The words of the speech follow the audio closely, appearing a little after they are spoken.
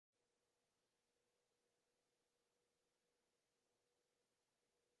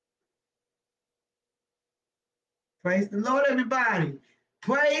Praise the Lord, everybody.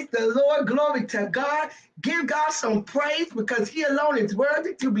 Praise the Lord. Glory to God. Give God some praise because He alone is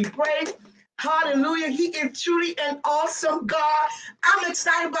worthy to be praised. Hallelujah. He is truly an awesome God. I'm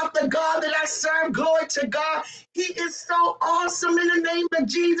excited about the God that I serve. Glory to God. He is so awesome in the name of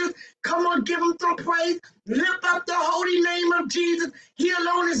Jesus. Come on, give Him some praise. Lift up the holy name of Jesus. He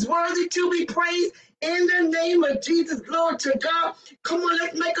alone is worthy to be praised. In the name of Jesus, glory to God. Come on,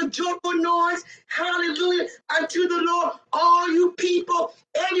 let's make a joyful noise. Hallelujah unto the Lord. All you people,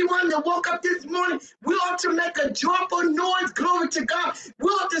 anyone that woke up this morning, we ought to make a joyful noise. Glory to God. We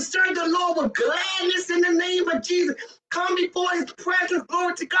ought to serve the Lord with gladness in the name of Jesus. Come before His presence,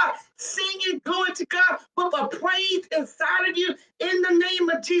 glory to God. Singing, glory to God, with a praise inside of you in the name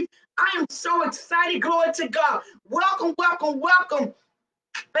of Jesus. I am so excited, glory to God. Welcome, welcome, welcome.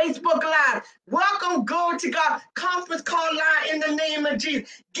 Facebook Live. Welcome, glory to God. Conference call line in the name of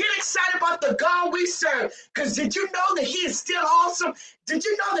Jesus. Get excited about the God we serve. Because did you know that He is still awesome? Did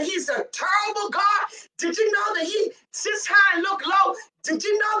you know that He's a terrible God? Did you know that He sits high and look low? Did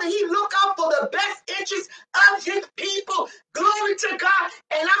you know that He look out for the best interests of His people? Glory to God.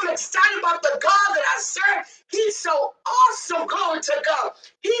 And I'm excited about the God that I serve. He's so awesome. Glory to God.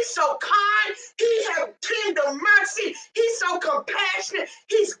 He's so kind. He has tender mercy. He's so compassionate.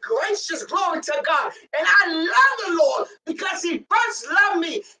 He's gracious. Glory to God. And I love the Lord because He first loved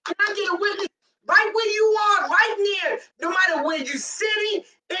me. Can I get a witness? Right where you are, right near, no matter where you're sitting,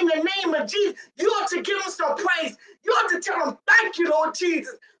 in the name of Jesus, you ought to give Him some praise. You ought to tell Him, thank you, Lord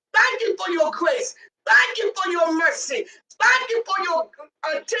Jesus. Thank you for your grace. Thank you for your mercy. Thank you for your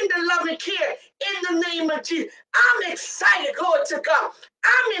tender loving care in the name of Jesus. I'm excited, glory to God.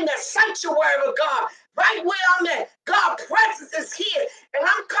 I'm in the sanctuary of God, right where I'm at. God's presence is here, and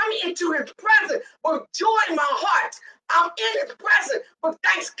I'm coming into His presence with joy in my heart. I'm in His presence with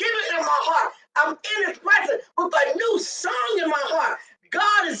thanksgiving in my heart. I'm in His presence with a new song in my heart.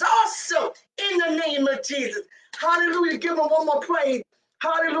 God is awesome in the name of Jesus. Hallelujah. Give Him one more praise.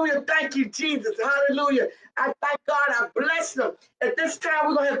 Hallelujah. Thank you, Jesus. Hallelujah. I thank God. I bless Him. At this time,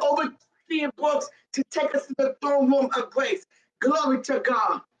 we're going to have Overseer Brooks to take us to the throne room of grace. Glory to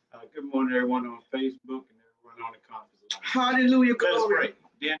God. Good morning, everyone on Facebook and everyone on the conference line. Hallelujah. Let us Glory. pray.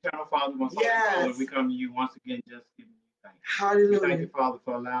 Dear eternal Father, once Yes. we come to you once again just giving you thanks. Hallelujah. We thank you, Father,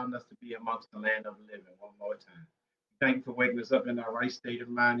 for allowing us to be amongst the land of the living one more time. Thank you for waking us up in our right state of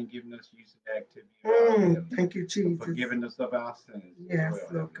mind and giving us use of activity. Thank you, Jesus. For forgiving us of our sins. Yes,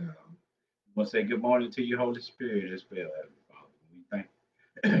 Lord God. We want to say good morning to you, Holy Spirit, as well, Heavenly Father.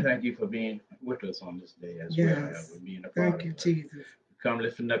 We thank you for being with us on this day as well, Heavenly, being a part Thank you, of us. Jesus. We come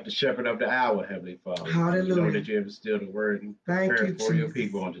lifting up the shepherd of the hour, Heavenly Father. Hallelujah. We know that you have instilled the word and Thank prepared you, for your Jesus.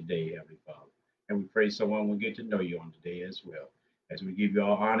 people on today, Heavenly Father. And we pray someone will get to know you on today as well, as we give you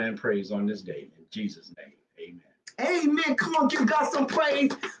all honor and praise on this day. In Jesus' name, amen. Amen. Come on, give God some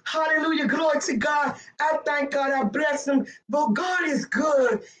praise. Hallelujah. Glory to God. I thank God. I bless Him. But God is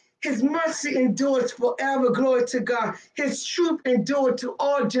good. His mercy endures forever. Glory to God. His truth endures to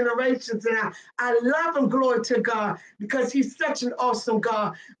all generations. And I love Him. Glory to God. Because He's such an awesome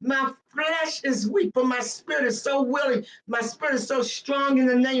God. My flesh is weak, but my spirit is so willing. My spirit is so strong in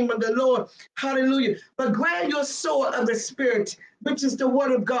the name of the Lord. Hallelujah. But grab your sword of the Spirit, which is the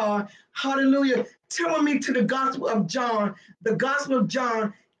word of God. Hallelujah. Turn me to the Gospel of John,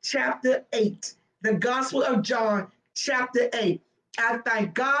 chapter 8. The Gospel of John, chapter 8. I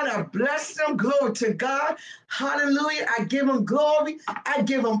thank God. I bless Him. Glory to God. Hallelujah. I give Him glory. I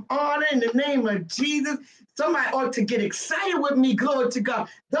give Him honor in the name of Jesus. Somebody ought to get excited with me. Glory to God.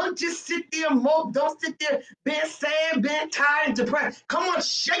 Don't just sit there and mope. Don't sit there being sad, being tired, depressed. Come on,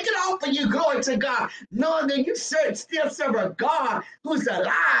 shake it off for you. Glory to God. Knowing that you still serve a God who's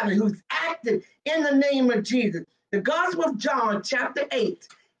alive and who's active in the name of Jesus. The Gospel of John, chapter 8.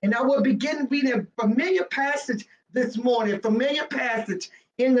 And I will begin reading a familiar passage this morning, a familiar passage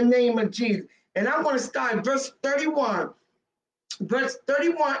in the name of Jesus. And I'm going to start verse 31. Verse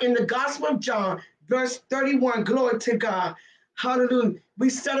 31 in the Gospel of John, verse 31. Glory to God. Hallelujah. We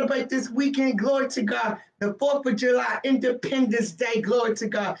celebrate this weekend, glory to God, the 4th of July, Independence Day, glory to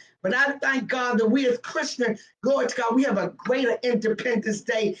God. But I thank God that we as Christians, glory to God, we have a greater Independence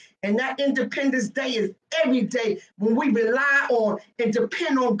Day. And that Independence Day is every day when we rely on and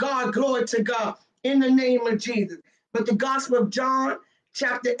depend on God, glory to God, in the name of Jesus. But the Gospel of John,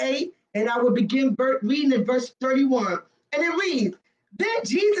 chapter 8, and I will begin reading at verse 31. And it reads, then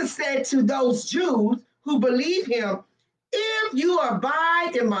Jesus said to those Jews who believe Him, if you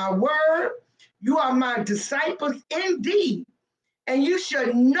abide in my word, you are my disciples indeed, and you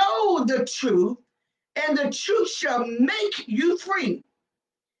shall know the truth, and the truth shall make you free.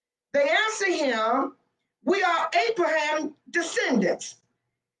 They answered Him, We are Abraham's descendants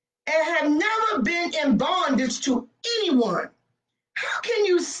and have never been in bondage to anyone. How can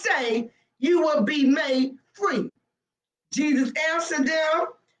you say you will be made free? Jesus answered them,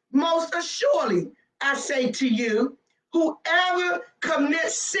 most assuredly, I say to you, whoever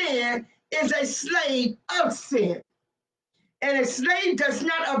commits sin is a slave of sin. And a slave does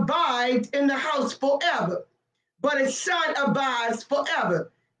not abide in the house forever, but a son abides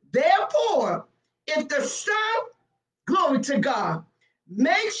forever. Therefore, if the Son, glory to God,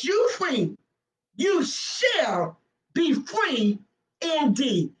 makes you free, you shall be free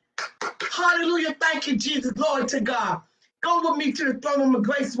indeed. Hallelujah. Thank you, Jesus. Glory to God. Go with me to the throne room of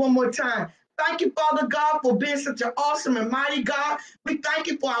grace one more time. Thank you, Father God, for being such an awesome and mighty God. We thank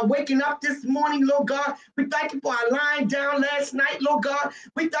you for our waking up this morning, Lord God. We thank you for our lying down last night, Lord God.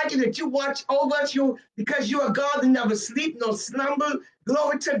 We thank you that you watch over us because you are God that never sleep nor slumber.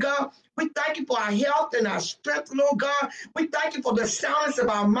 Glory to God. We thank you for our health and our strength, Lord God. We thank you for the soundness of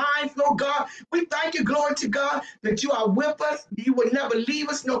our minds, Lord God. We thank you, glory to God, that you are with us. You will never leave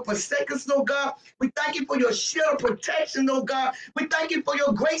us nor forsake us, Lord God. We thank you for your shield of protection, Lord God. We thank you for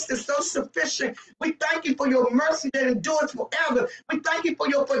your grace that's so sufficient. We thank you for your mercy that endures forever. We thank you for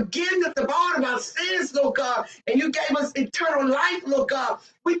your forgiveness of all of our sins, Lord God. And you gave us eternal life, Lord God.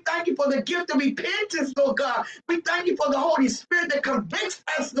 We thank you for the gift of repentance, Lord God. We thank you for the Holy Spirit that convicts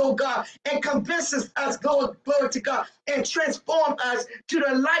us, Lord God, and convinces us, glory to God, and transform us to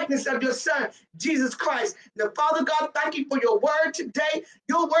the likeness of your Son, Jesus Christ. Now, Father God, thank you for your word today.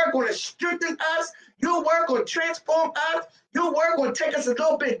 Your word going to strengthen us. Your word going to transform us. Your word going to take us a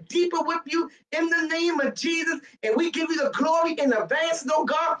little bit deeper with you in the name of Jesus. And we give you the glory in advance, Lord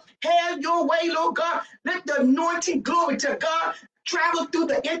God. Have your way, Lord God. Let the anointing, glory to God, travel through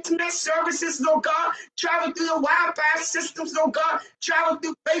the internet services, Lord God. Travel through the Wi-Fi systems, Lord God. Travel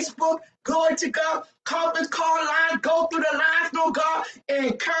through Facebook, glory to God. Conference call line, go through the lines, Lord God, and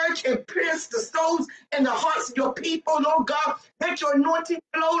encourage and pierce the souls and the hearts of your people, Lord God. Let your anointing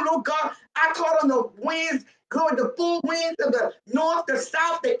flow, Lord God. I call on the winds, glory, the full winds of the north, the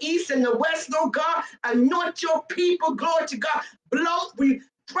south, the east, and the west, Lord God. Anoint your people, glory to God. Blow,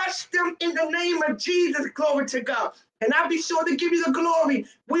 refresh them in the name of Jesus, glory to God. And I'll be sure to give you the glory.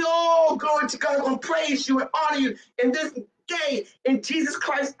 We all, glory to God, going to praise you and honor you in this day. In Jesus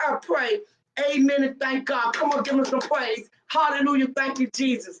Christ, I pray. Amen and thank God. Come on, give us some praise. Hallelujah. Thank you,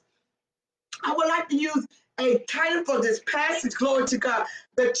 Jesus. I would like to use a title for this passage, glory to God.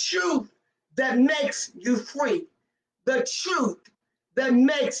 The truth that makes you free. The truth that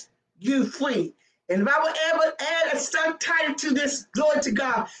makes you free. And if I would ever add a subtitle to this, glory to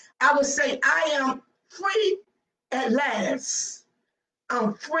God, I would say, I am free at last.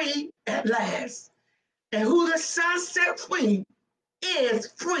 I'm free at last. And who the Son set free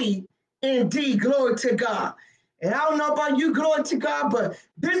is free indeed. Glory to God. And I don't know about you, glory to God, but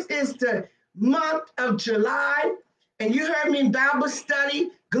this is the month of July. And you heard me in Bible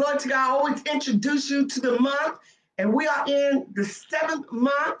study. Glory to God. I always introduce you to the month. And we are in the 7th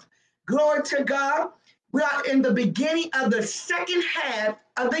month. Glory to God. We are in the beginning of the second half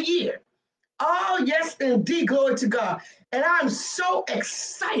of the year. Oh, yes, indeed. Glory to God. And I'm so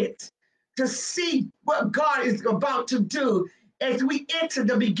excited to see what God is about to do as we enter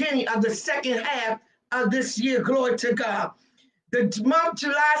the beginning of the second half of this year. Glory to God. The month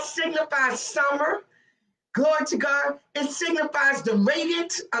July signifies summer. Glory to God. It signifies the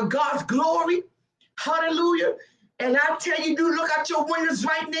radiance of God's glory. Hallelujah. And I tell you, you look out your windows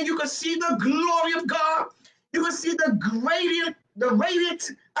right now, you can see the glory of God. You can see the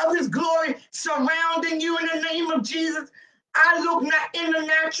radiance of his glory surrounding you in the name of Jesus. I look not in the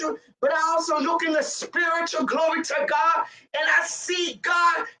natural, but I also look in the spiritual, glory to God. And I see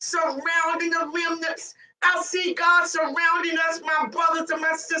God surrounding the remnants. I see God surrounding us, my brothers and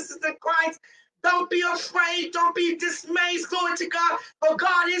my sisters in Christ. Don't be afraid. Don't be dismayed. Glory to God. For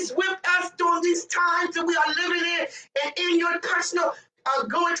God is with us during these times that we are living in. And in your personal,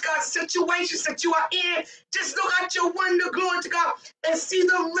 glory to God, situations that you are in, just look out your window, glory to God, and see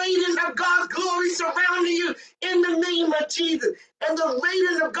the radiance of God's glory surrounding you in the name of Jesus. And the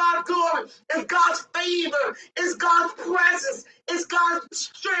radiance of God's glory is God's favor, is God's presence, is God's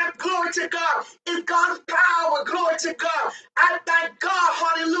strength, glory to God, is God's power, glory to God. I thank God,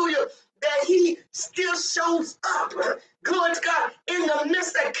 hallelujah, that he still shows up, glory to God, in the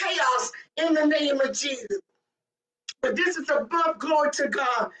midst of chaos in the name of Jesus. But this is a month, glory to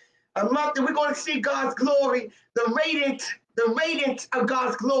God, a month that we're going to see God's glory, the radiance of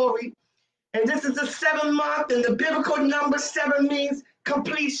God's glory. And this is the 7th month, and the biblical number 7 means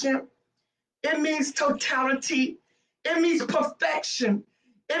completion. It means totality. It means perfection.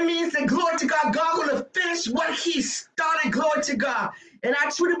 It means that, glory to God, God going to finish what he started, glory to God. And I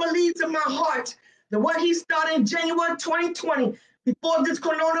truly believe in my heart that what he started in January 2020, before this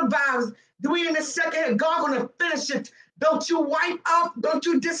coronavirus, that we in the second hand, God going to finish it. Don't you wipe out, don't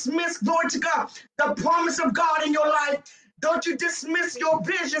you dismiss, glory to God, the promise of God in your life. Don't you dismiss your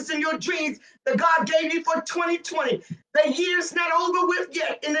visions and your dreams that God gave you for 2020. The year's not over with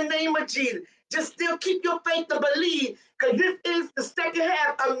yet in the name of Jesus. Just still keep your faith and believe, because this is the second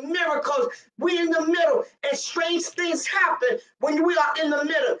half of miracles. We in the middle, and strange things happen when we are in the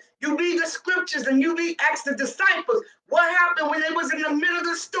middle. You read the scriptures and you read, ask the disciples, what happened when they was in the middle of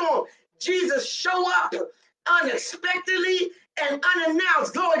the storm? Jesus show up unexpectedly and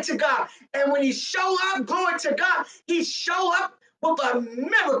unannounced, glory to God. And when he show up, glory to God, he show up with a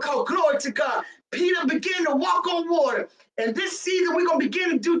miracle, glory to God. Peter began to walk on water. And this season, we're going to begin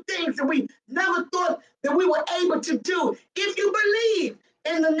to do things that we never thought that we were able to do if you believe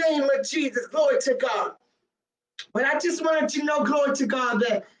in the name of Jesus, glory to God. But I just wanted you to know, glory to God,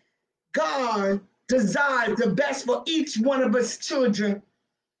 that God desires the best for each one of us children.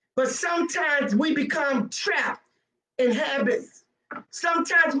 But sometimes we become trapped in habits.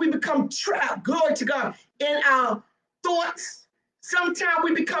 Sometimes we become trapped, glory to God, in our thoughts. Sometimes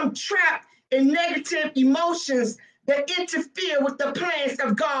we become trapped in negative emotions that interfere with the plans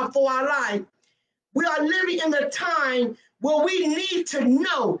of God for our life. We are living in a time where we need to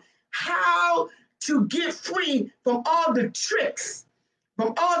know how to get free from all the tricks,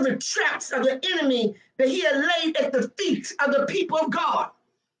 from all the traps of the enemy that he had laid at the feet of the people of God.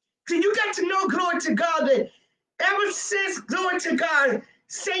 So you got to know, glory to God, that ever since, glory to God,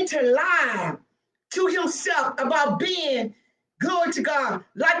 Satan lied to himself about being, glory to God,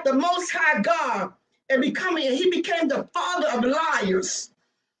 like the Most High God, and he became the father of liars.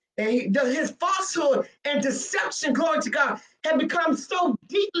 And his falsehood and deception, glory to God, had become so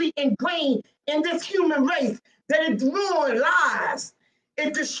deeply ingrained in this human race that it ruined lives.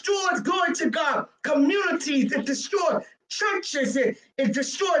 It destroys, glory to God, communities. It destroys churches. It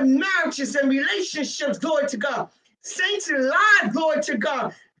destroys marriages and relationships, glory to God. Satan lied, glory to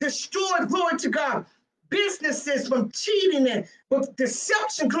God, destroyed, glory to God, businesses from cheating and with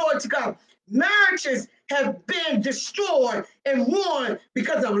deception, glory to God. Marriages have been destroyed and ruined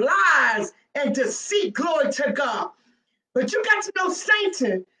because of lies and deceit, glory to God. But you got to know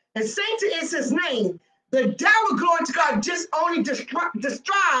Satan, and Satan is his name. The devil, glory to God, just only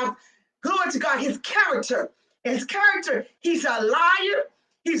describes, glory to God, his character. And his character, he's a liar,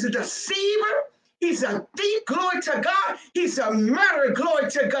 he's a deceiver, he's a thief, glory to God, he's a murderer, glory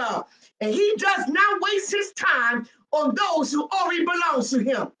to God. And he does not waste his time on those who already belong to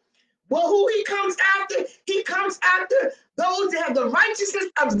him. Well, who he comes after? He comes after those that have the righteousness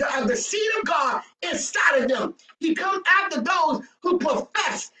of the seed of God inside of them. He comes after those who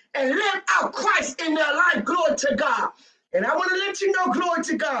profess and live out Christ in their life, glory to God. And I want to let you know, glory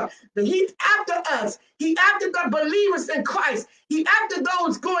to God, that he's after us. He after the believers in Christ. He after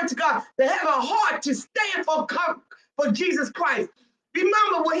those, glory to God, that have a heart to stand for Jesus Christ.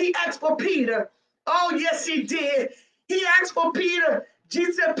 Remember when he asked for Peter? Oh, yes, he did. He asked for Peter.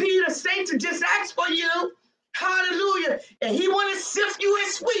 Jesus said, Peter, Satan just asked for you. Hallelujah. And he want to sift you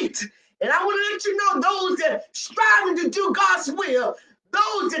as wheat. And I want to let you know those that striving to do God's will,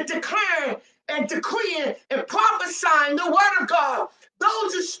 those that declare and decreeing and prophesying the word of God,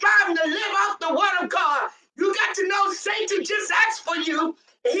 those who striving to live out the word of God, you got to know Satan just asked for you.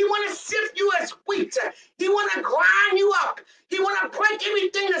 And he want to sift you as wheat. He want to grind you up. He want to break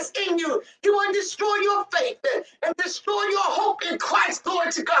everything that's in you. He want to destroy your faith and destroy your hope in Christ,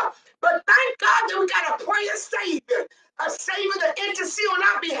 glory to God. But thank God that we got a prayer Savior that intercede on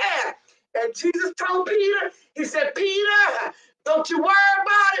our behalf. And Jesus told Peter, he said, Peter, don't you worry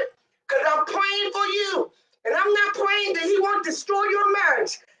about it, because I'm praying for you. And I'm not praying that he won't destroy your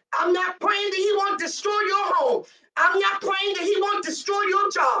marriage. I'm not praying that he won't destroy your home. I'm not praying that he won't destroy your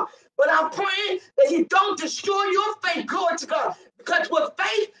job. But I'm praying that he don't destroy your faith, glory to God. Because with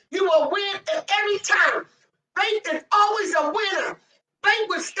faith, you will win every time. Faith is always a winner. Faith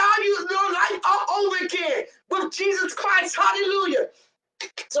will start your life all over again with Jesus Christ. Hallelujah.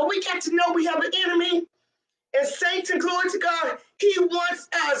 So we get to know we have an enemy. And Satan, glory to God, he wants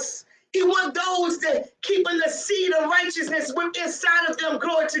us. He wants those that keeping the seed of righteousness inside of them,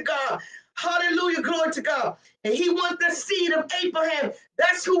 glory to God. Hallelujah, glory to God. And he wants the seed of Abraham.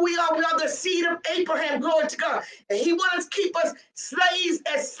 That's who we are. We are the seed of Abraham, glory to God. And he wants to keep us slaves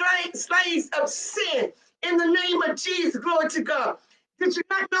of sin in the name of Jesus, glory to God. Did you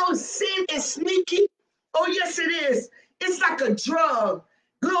not know sin is sneaky? Oh, yes, it is. It's like a drug,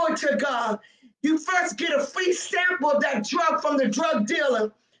 glory to God. You first get a free sample of that drug from the drug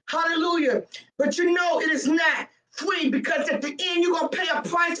dealer. Hallelujah. But you know it is not free, because at the end you're going to pay a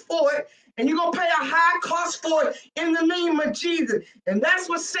price for it, and you're going to pay a high cost for it in the name of Jesus. And that's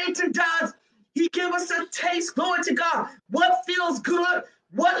what Satan does. He gives us a taste, glory to God, what feels good,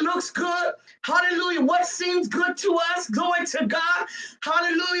 what looks good, hallelujah, what seems good to us, glory to God,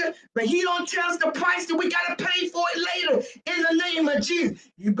 hallelujah. But he don't tell us the price that we got to pay for it later in the name of Jesus.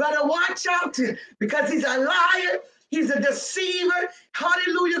 You better watch out, because he's a liar. He's a deceiver.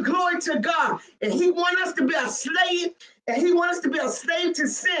 Hallelujah. Glory to God. And he wants us to be a slave. And he wants us to be a slave to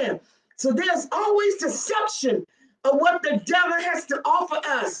sin. So there's always deception of what the devil has to offer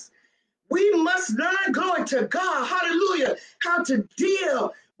us. We must learn, glory to God, hallelujah, how to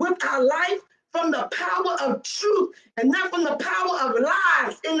deal with our life from the power of truth and not from the power of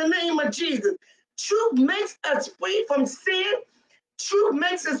lies in the name of Jesus. Truth makes us free from sin. Truth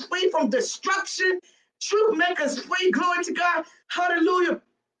makes us free from destruction. Truth makes us free, glory to God, hallelujah,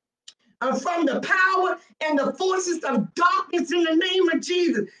 from the power and the forces of darkness in the name of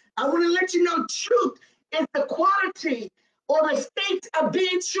Jesus. I want to let you know truth is the quality or the state of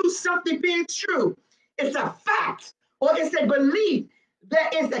being true, something being true. It's a fact or it's a belief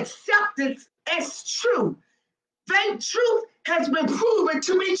that is accepted as true. Faith, truth has been proven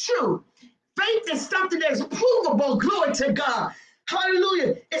to be true. Faith is something that's provable, glory to God.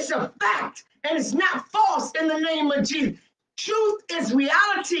 Hallelujah. It's a fact and it's not false in the name of Jesus. Truth is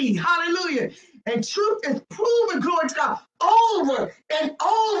reality, hallelujah. And truth is proven, glory to God, over and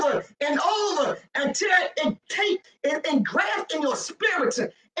over and over until it takes and engraft in your spirit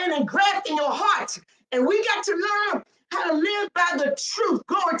and engraft in your heart. And we got to learn how to live by the truth,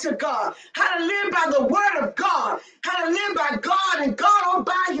 glory to God, how to live by the word of God, how to live by God and God all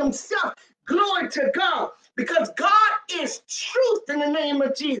by himself, glory to God, because God is truth in the name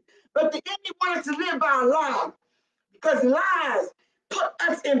of Jesus. But the enemy wants us to live by a lie, because lies put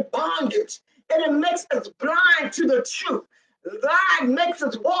us in bondage and it makes us blind to the truth. Lie makes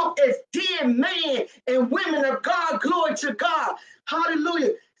us walk as dear men and women of God, glory to God,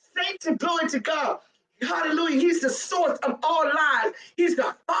 hallelujah. Satan, glory to God. Hallelujah. He's the source of all lies. He's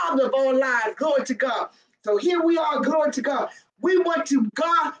the father of all lies. Glory to God. So here we are. Glory to God.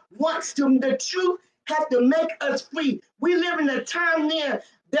 God wants to, the truth has to make us free. We live in a time there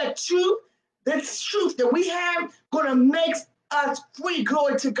that this truth that we have gonna make us free.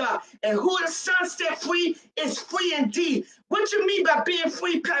 Glory to God. And who the Son set free is free indeed. What you mean by being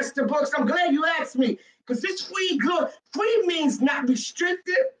free, Pastor Brooks? I'm glad you asked me. Because this free means not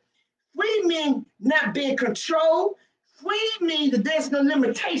restricted. Free means not being controlled. Free means that there's no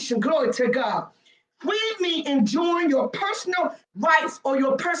limitation. Glory to God. Free means enjoying your personal rights or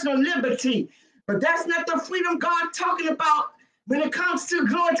your personal liberty. But that's not the freedom God talking about when it comes to,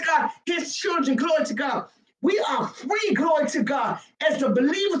 glory to God, his children, glory to God. We are free, glory to God, as the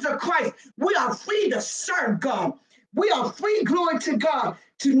believers of Christ. We are free to serve God. We are free, glory to God,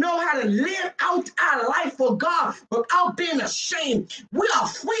 to know how to live out our life for God without being ashamed. We are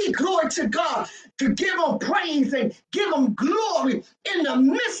free, glory to God, to give him praise and give him glory in the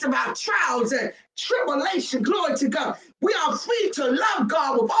midst of our trials and tribulation, glory to God. We are free to love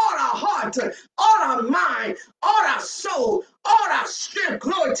God with all our heart, all our mind, all our soul, all our strength,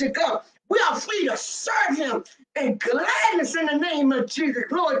 glory to God. We are free to serve him in gladness in the name of Jesus,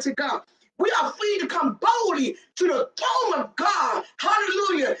 glory to God. We are free to come boldly to the throne of God,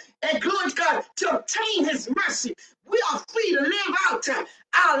 hallelujah, and glory to God, to obtain his mercy. We are free to live out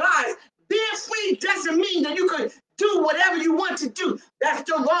our lives. Being free doesn't mean that you can do whatever you want to do. That's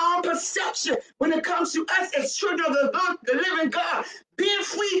the wrong perception when it comes to us as children of the living God. Being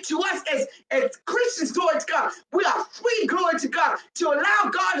free to us as Christians, glory to God, we are free, glory to God, to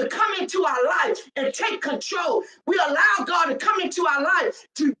allow God to come into our life and take control. We allow God to come into our life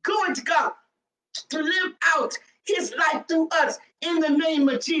to, glory to God, to live out his life through us in the name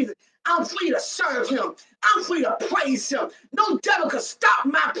of Jesus. I'm free to serve him. I'm free to praise him. No devil can stop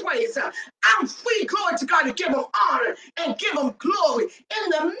my praise. I'm free, glory to God, to give him honor and give him glory in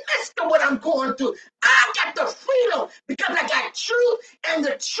the midst of what I'm going through. I got the freedom because I got truth, and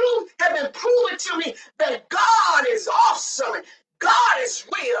the truth has been proven to me that God is awesome. God is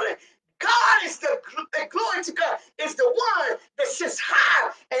real. And God is the glory to God, is the one that sits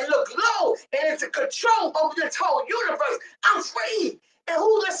high and look low and is in control over this whole universe. I'm free. And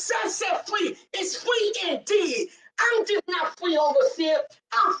who the Son set free is free indeed. I'm just not free, overseer.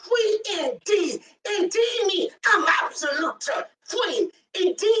 I'm free indeed. Indeed means I'm absolute free.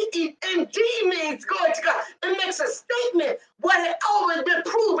 Indeed means, glory to God, it makes a statement what had already been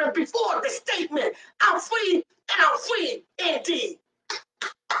proven before the statement. I'm free and I'm free indeed.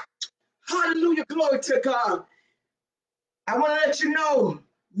 Hallelujah, glory to God. I want to let you know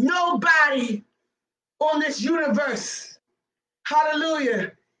Nobody on this universe,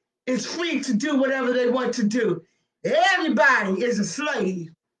 hallelujah, is free to do whatever they want to do. Everybody is a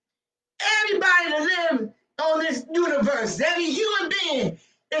slave. Everybody that lives on this universe, every human being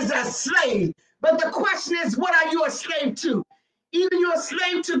is a slave. But the question is, what are you a slave to? Either you're a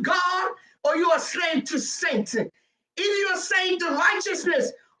slave to God or you're a slave to Satan. Either you're a slave to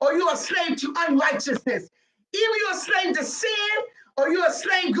righteousness or you're a slave to unrighteousness. Either you're a slave to sin or you're a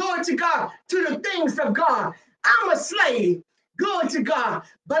slave, glory to God, to the things of God. I'm a slave, glory to God,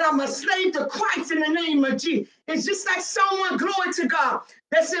 but I'm a slave to Christ in the name of Jesus. It's just like someone, glory to God,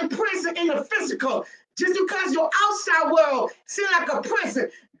 that's in prison in the physical. Just because your outside world seems like a prison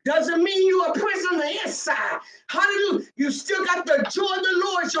doesn't mean you're a prison on the inside. Hallelujah. You still got the joy of the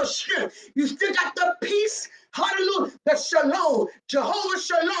Lord is your strength. You still got the peace. Hallelujah. The shalom, Jehovah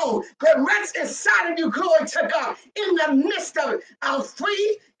Shalom, that rests inside of you, glory to God. In the midst of it, I'm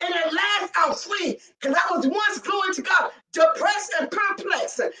free. And at last, I'm free. Because I was once, glory to God, depressed and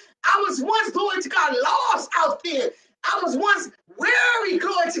perplexed. I was once, glory to God, lost out there. I was once weary,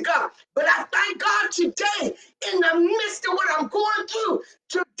 glory to God. But I thank God today, in the midst of what I'm going through,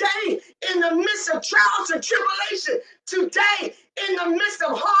 today, in the midst of trials and tribulation, today, in the midst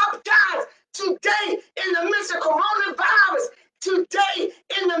of hard times, today, in the midst of coronavirus, today,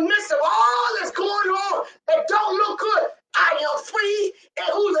 in the midst of all that's going on that don't look good, I am free, and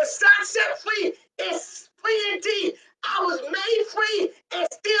who the Son set free is free indeed. I was made free and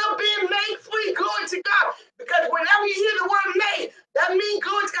still being made free, glory to God. Because whenever you hear the word made, that means,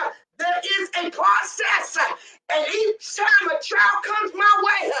 glory to God, there is a process. And each time a trial comes my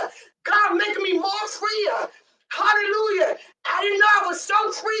way, God making me more free. Hallelujah. I didn't know I was so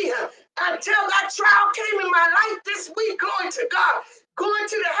free until that trial came in my life this week, glory to God. Going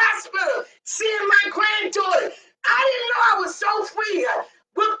to the hospital, seeing my granddaughter. I didn't know I was so free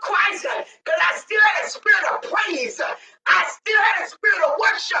with Christ, because I still had a spirit of praise. I still had a spirit of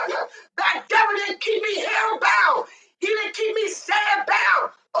worship. That devil didn't keep me hell-bound. He didn't keep me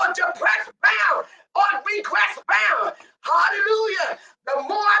sad-bound or depressed-bound or regress-bound. Hallelujah. The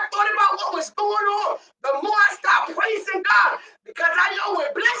more I thought about what was going on, the more I started praising God, because I know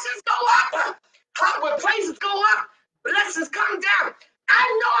when blessings go up, when praises go up, blessings come down. I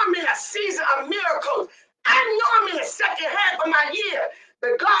know I'm in a season of miracles. I know I'm in the second half of my year.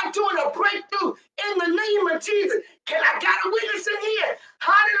 That God doing a breakthrough in the name of Jesus. Can I got a witness in here?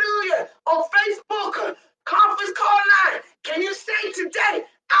 Hallelujah. On Facebook, conference call line. Can you say today,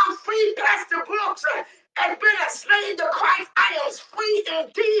 I'm free, Pastor Brooks, has been a slave to Christ. I am free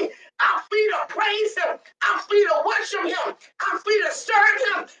indeed. I'm free to praise him. I'm free to worship him. I'm free to serve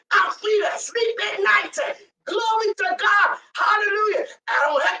him. I'm free to sleep at night. Glory to God. Hallelujah. I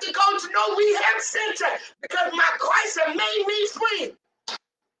don't have to go to no rehab center because my Christ has made me free.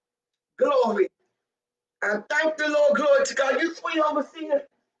 Glory. I thank the Lord. Glory to God. You free, overseer?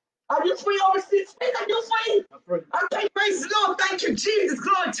 Are you free, overseer? Are you free? Okay, praise the Lord. Thank you, Jesus.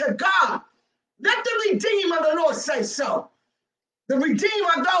 Glory to God. Let the Redeemer of the Lord say so. The Redeemer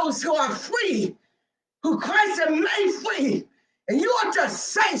of those who are free, who Christ has made free. And you ought to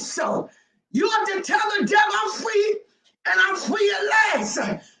say so. You ought to tell the devil I'm free, and I'm free at last.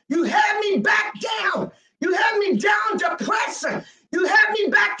 You had me back down. You had me down depressed. You had me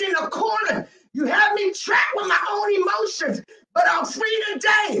back in a corner. You had me trapped with my own emotions. But I'm free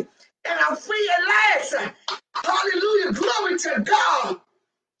today, and I'm free at last. Hallelujah. Glory to God.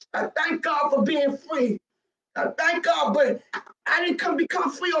 I thank God for being free. I thank God, but I didn't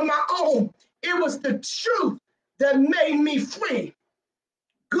become free on my own. It was the truth that made me free.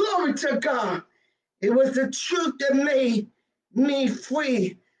 Glory to God. It was the truth that made me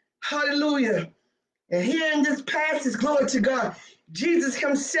free. Hallelujah. And here in this passage, glory to God, Jesus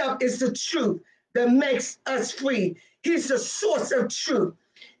himself is the truth that makes us free. He's the source of truth.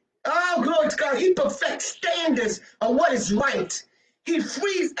 Oh, glory to God. He perfects standards of what is right. He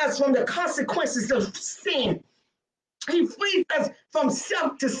frees us from the consequences of sin. He frees us from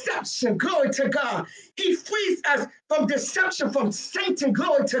self-deception. Glory to God. He frees us from deception from Satan.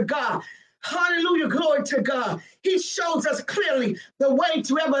 Glory to God. Hallelujah. Glory to God. He shows us clearly the way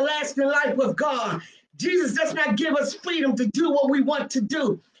to everlasting life with God. Jesus does not give us freedom to do what we want to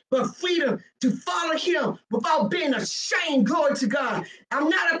do, but freedom to follow him without being ashamed. Glory to God. I'm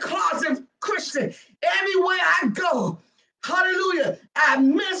not a closet Christian. Everywhere I go, hallelujah, I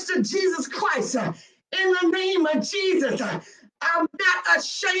minister Jesus Christ. In the name of Jesus, I'm not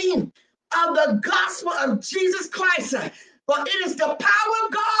ashamed of the gospel of Jesus Christ, for it is the power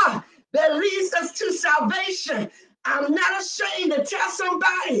of God that leads us to salvation. I'm not ashamed to tell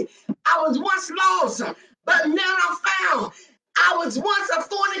somebody I was once lost, but now I'm found. I was once a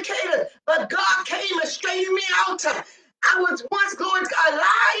fornicator, but God came and straightened me out. I was once, glory to God, a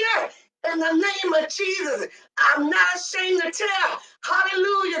liar. In the name of Jesus, I'm not ashamed to tell.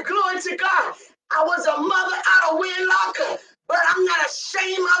 Hallelujah, glory to God. I was a mother out of wedlock, but I'm not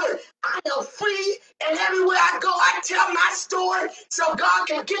ashamed of it. I am free, and everywhere I go, I tell my story so God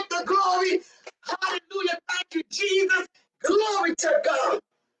can get the glory. Hallelujah, thank you, Jesus. Glory to God.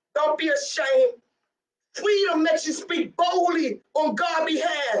 Don't be ashamed. Freedom makes you speak boldly on God's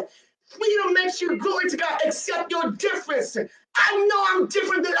behalf. Freedom makes you, glory to God, accept your difference. I know I'm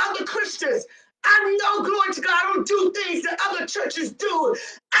different than other Christians. I know, glory to God, I don't do things that other churches do.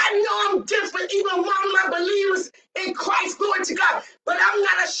 I know I'm different, even among my believers in Christ, glory to God. But I'm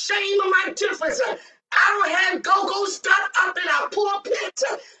not ashamed of my difference. I don't have go-go stuff up in our pulpit.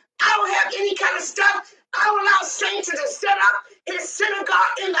 I don't have any kind of stuff. I don't allow saints to set up his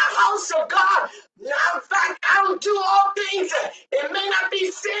synagogue in the house of God. Now, in fact, I don't do all things. It may not be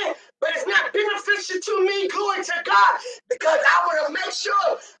sin, but it's not beneficial to me, glory to God, because I want to make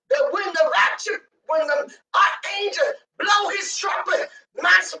sure that when the rapture, when the archangel blow his trumpet,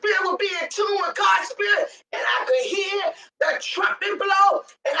 my spirit will be in tune with God's spirit, and I could hear the trumpet blow,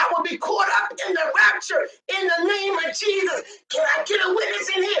 and I will be caught up in the rapture in the name of Jesus. Can I get a witness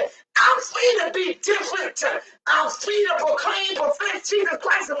in here? I'm free to be different. I'm free to proclaim, profess Jesus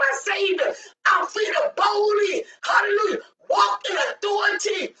Christ as my Savior. I'm free to boldly, hallelujah, walk in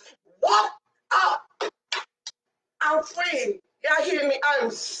authority, walk up. I'm free. Y'all hear me?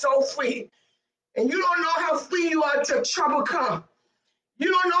 I'm so free. And you don't know how free you are till trouble come. You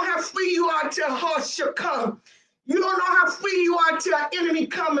don't know how free you are till hardship come. You don't know how free you are till an enemy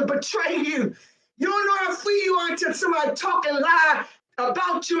come and betray you. You don't know how free you are till somebody talk and lie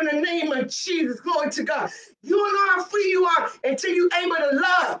about you in the name of Jesus. Glory to God. You don't know how free you are until you're able to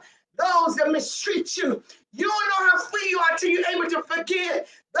love those that mistreat you. You don't know how free you are until you're able to forgive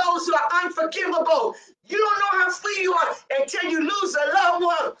those who are unforgivable. You don't know how free you are until you lose a loved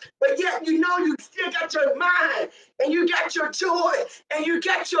one, but yet you know you still got your mind and you got your joy and you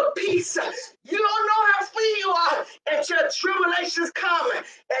got your peace. You don't know how free you are until tribulations come.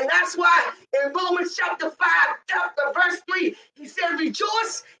 And that's why in Romans chapter 5, verse 3, he said,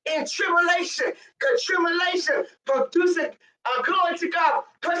 rejoice in tribulation, because tribulation produces glory to God,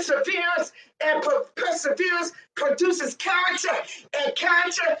 perseverance, and perseverance produces character, and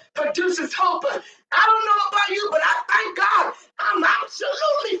character produces hope. I don't know about you, but I thank God I'm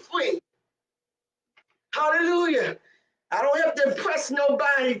absolutely free. Hallelujah. I don't have to impress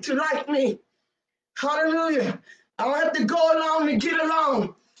nobody to like me. Hallelujah. I don't have to go along to get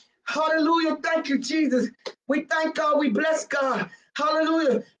along. Hallelujah. Thank you, Jesus. We thank God. We bless God.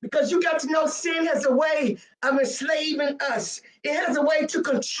 Hallelujah. Because you got to know sin has a way of enslaving us. It has a way to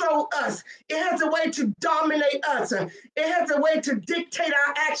control us. It has a way to dominate us. It has a way to dictate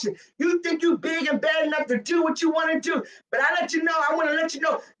our action. You think you're big and bad enough to do what you want to do. But I want to let you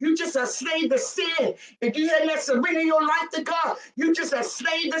know, you just a slave to sin. If you had not surrendered your life to God, you just a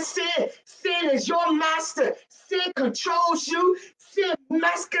slave to sin. Sin is your master. Sin controls you. Sin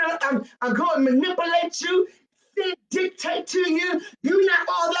masculine. I'm going to manipulate you. Sin dictate to you. You're not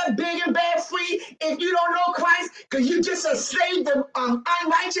all that big and bad free if you don't know Christ, because you just a slave to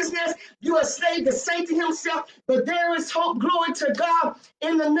unrighteousness. You a slave to Satan himself. But there is hope, glory to God,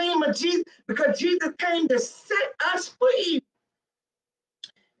 in the name of Jesus, because Jesus came to set us free.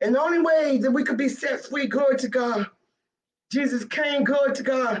 And the only way that we could be set free, glory to God, Jesus came, glory to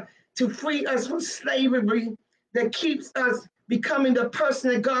God, to free us from slavery that keeps us becoming the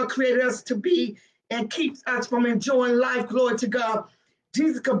person that God created us to be and keeps us from enjoying life, glory to God.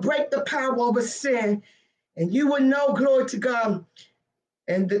 Jesus could break the power over sin, and you would know, glory to God.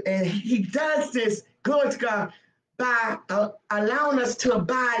 And he does this, glory to God, by allowing us to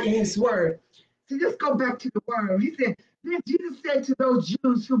abide in his word. So let's go back to the word. He said, then Jesus said to those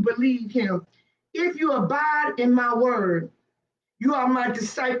Jews who believed him, if you abide in my word, you are my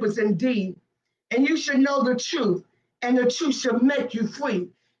disciples indeed, and you should know the truth, and the truth shall make you free.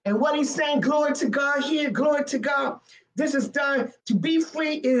 And what he's saying, glory to God here, glory to God. This is done, to be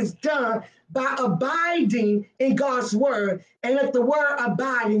free is done by abiding in God's word, and let the word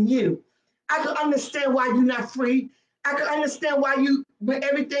abide in you. I can understand why you're not free. I can understand why when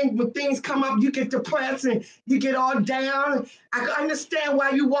things come up, you get depressed and you get all down. I can understand why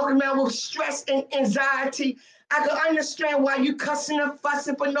you walking around with stress and anxiety. I can understand why you cussing and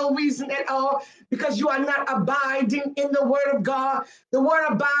fussing for no reason at all, because you are not abiding in the word of God. The word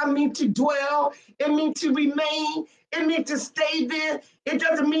abide means to dwell. It means to remain. It means to stay there. It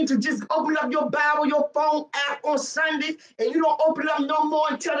doesn't mean to just open up your Bible, your phone app on Sunday, and you don't open up no more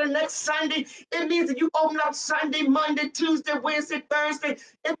until the next Sunday. It means that you open up Sunday, Monday, Tuesday, Wednesday, Thursday.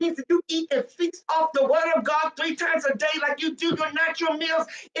 It means that you eat and feast off the word of God 3 times a day like you do your natural meals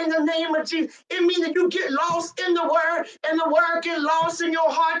in the name of Jesus. It means that you get lost in the word and the word get lost in your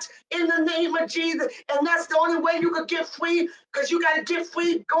heart in the name of Jesus. And that's the only way you could get free, because you got to get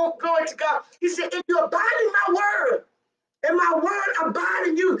free. Glory to God. He said, if you abide in my word, and my word abide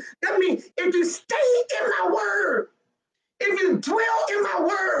in you, that means if you stay in my word, if you dwell in my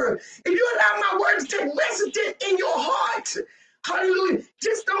word, if you allow my word to take residence in your heart, hallelujah,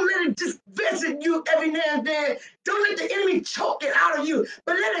 just don't let it just visit you every now and then. Don't let the enemy choke it out of you,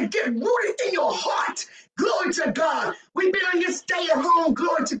 but let it get rooted in your heart. Glory to God. We've been on your stay at home,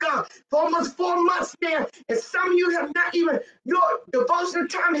 glory to God, for almost 4 months now. And some of you have not even, your devotional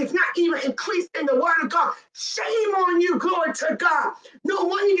time has not even increased in the word of God. Shame on you, glory to God. No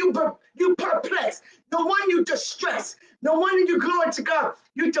wonder you perplexed. No wonder you distressed. No wonder you, glory to God,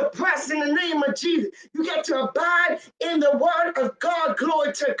 you depressed in the name of Jesus. You got to abide in the word of God,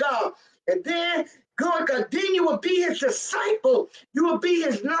 glory to God. And then, glory to God, then you will be his disciple. You will be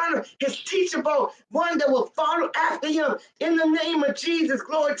his learner, his teachable, one that will follow after him in the name of Jesus,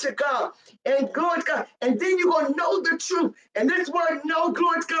 glory to God. And glory to God. And then you're going to know the truth. And this word know,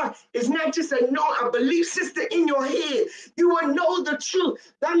 glory to God, is not just a belief system in your head. You will know the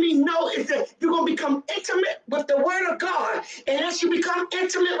truth. That means know is that you're going to become intimate with the word of God. And as you become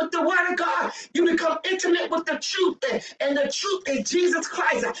intimate with the word of God, you become intimate with the truth. And the truth is Jesus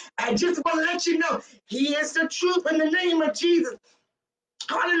Christ. I just want to let you know, he is the truth in the name of Jesus.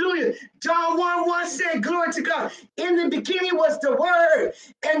 Hallelujah. John 1:1 said, glory to God. In the beginning was the word,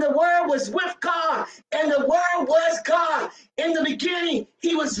 and the word was with God, and the word was God. In the beginning,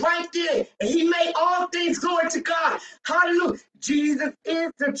 he was right there, and he made all things, glory to God. Hallelujah. Jesus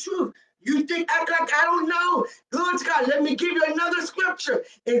is the truth. You think, act like I don't know. Glory to God. Let me give you another scripture.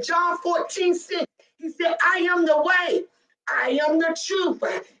 In John 14:6, he said, I am the way, I am the truth,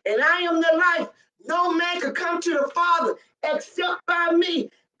 and I am the life. No man could come to the Father except by me.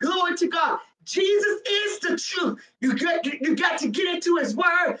 Glory to God. Jesus is the truth. You got to get into his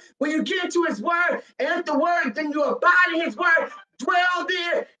word. When you get into his word and let the word, then you abide in his word. Dwell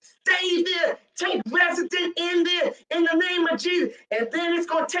there, stay there, take residence in there in the name of Jesus. And then it's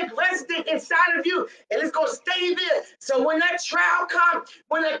going to take residence inside of you, and it's going to stay there. So when that trial comes,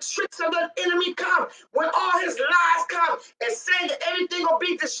 when the tricks of the enemy come, when all his lies come and say that everything will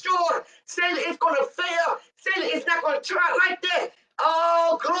be destroyed, say that it's going to fail, say that it's not going to turn out like that.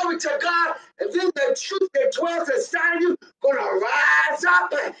 Oh, glory to God. And then the truth that dwells inside of you going to rise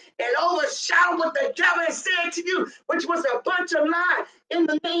up and overshadow what the devil has said to you, which was a bunch of lies in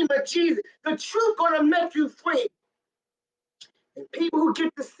the name of Jesus. The truth going to make you free. And people who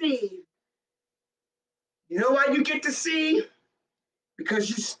get deceived, you know why you get deceived? Because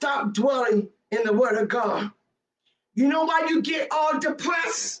you stop dwelling in the word of God. You know why you get all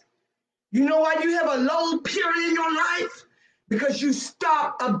depressed? You know why you have a low period in your life? Because you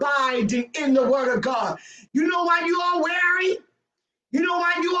stop abiding in the word of God. You know why you all weary? You know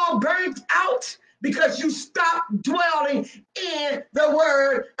why you all burnt out? Because you stop dwelling in the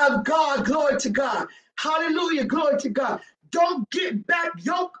word of God. Glory to God. Hallelujah. Glory to God. Don't get back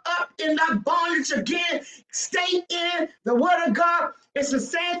yoked up in that bondage again. Stay in the word of God. It's the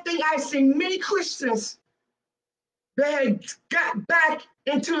same thing I've seen many Christians that got back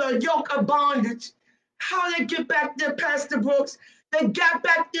into a yoke of bondage. How they get back there, Pastor Brooks? They got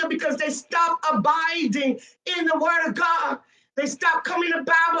back there because they stopped abiding in the word of God. They stopped coming to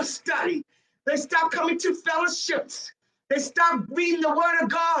Bible study. They stopped coming to fellowships. They stopped reading the word of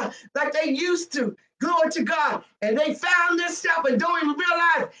God like they used to. Glory to God. And they found themselves and don't even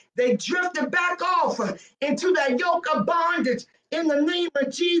realize they drifted back off into that yoke of bondage in the name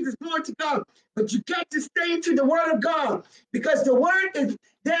of Jesus. Glory to God. But you got to stay into the word of God, because the word is,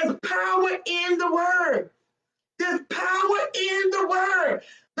 there's power in the word. There's power in the word.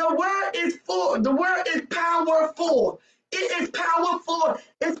 The word is full. The word is powerful. It is powerful.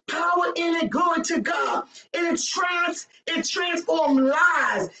 It's power in it. Glory to God. And it transforms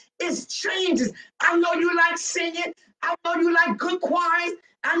lives. It changes. I know you like singing. I know you like good choirs.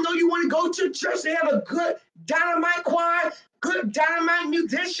 I know you want to go to church and have a good dynamite choir. good dynamite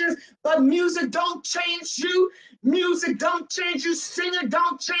musicians, but music don't change you. Music don't change you. Singer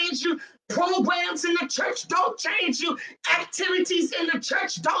don't change you. Programs in the church don't change you. Activities in the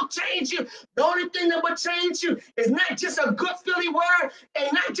church don't change you. The only thing that will change you is not just a good feeling word and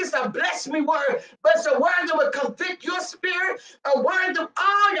not just a bless me word, but it's a word that will convict your spirit, a word of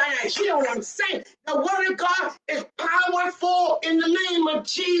all y'all hear what I'm saying. The word of God is powerful in the name of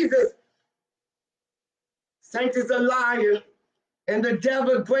Jesus. Saints is a liar, and the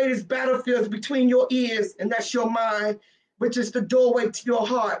devil's greatest battlefield is between your ears, and that's your mind, which is the doorway to your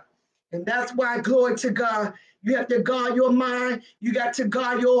heart. And that's why, glory to God, you have to guard your mind. You got to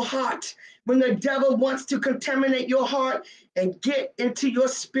guard your heart. When the devil wants to contaminate your heart and get into your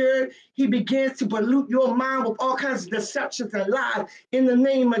spirit, he begins to pollute your mind with all kinds of deceptions and lies in the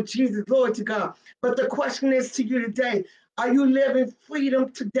name of Jesus. Glory to God. But the question is to you today, are you living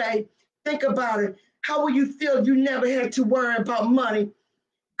freedom today? Think about it. How will you feel if you never had to worry about money?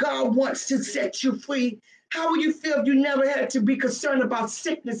 God wants to set you free. How will you feel if you never had to be concerned about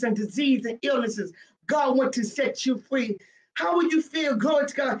sickness and disease and illnesses? God wants to set you free. How would you feel, glory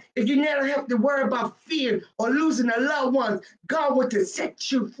to God, if you never have to worry about fear or losing a loved one? God wants to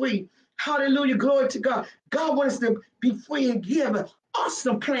set you free. Hallelujah, glory to God. God wants us to be free and give an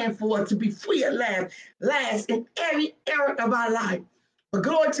awesome plan for us to be free at last in every area of our life. But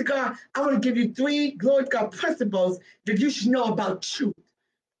glory to God, I want to give you 3, glory to God, principles that you should know about truth.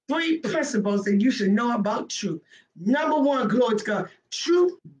 3 principles that you should know about truth. Number 1, glory to God,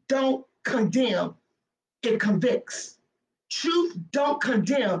 truth don't condemn, it convicts. Truth don't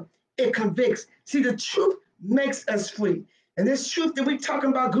condemn, it convicts. See, the truth makes us free. And this truth that we're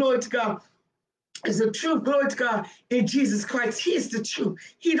talking about, glory to God, is the truth, glory to God, in Jesus Christ. He is the truth.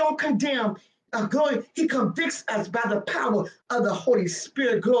 He don't condemn, glory. He convicts us by the power of the Holy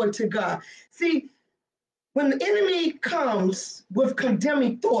Spirit, glory to God. See, when the enemy comes with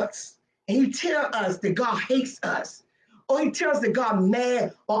condemning thoughts and he tells us that God hates us, or he tells us that God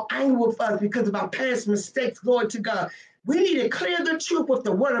mad or angry with us because of our past mistakes, glory to God, we need to clear the truth with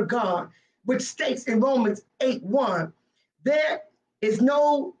the word of God, which states in Romans 8:1, there is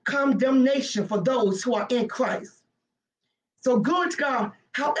no condemnation for those who are in Christ. So glory to God,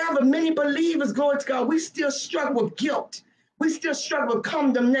 however, many believers, glory to God, we still struggle with guilt. We still struggle with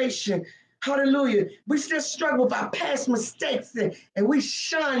condemnation. Hallelujah. We still struggle with our past mistakes and we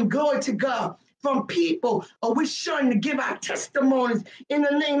shun, glory to God, from people, or we shun to give our testimonies in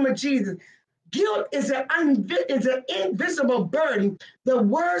the name of Jesus. Guilt is an invisible burden that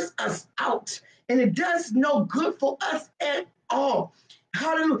wears us out, and it does no good for us at all.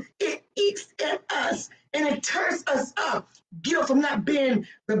 Hallelujah. It eats at us and it tears us up. Guilt from not being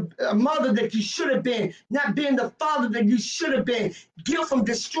the mother that you should have been, not being the father that you should have been. Guilt from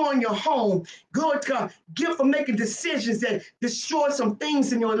destroying your home. Glory to God. Guilt from making decisions that destroy some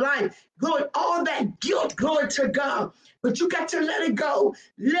things in your life. Glory, all that guilt, glory to God. But you got to let it go.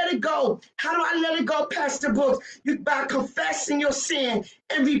 Let it go. How do I let it go, Pastor Brooks? By confessing your sin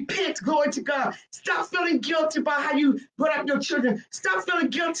and repent, glory to God. Stop feeling guilty about how you brought up your children. Stop feeling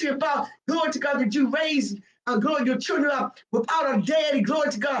guilty about, glory to God, that you raised glory, your children up without a daddy,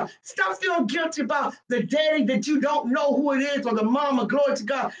 glory to God. Stop feeling guilty about the daddy that you don't know who it is, or the mama, glory to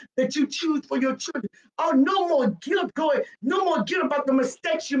God, that you choose for your children. Oh, no more guilt, glory. No more guilt about the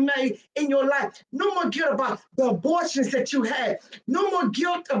mistakes you made in your life. No more guilt about the abortions that you had. No more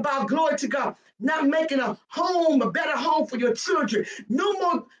guilt about, glory to God, not making a home, a better home for your children. No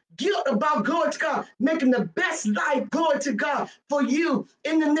more guilt about, glory to God, making the best life, glory to God, for you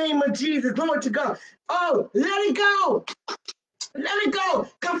in the name of Jesus, glory to God. Oh, let it go. Let it go.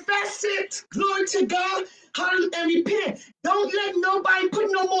 Confess it. Glory to God. And repent. Don't let nobody put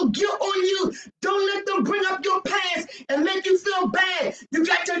no more guilt on you. Don't let them bring up your past and make you feel bad. You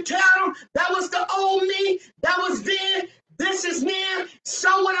got to tell them that was the old me. That was then. This is now. So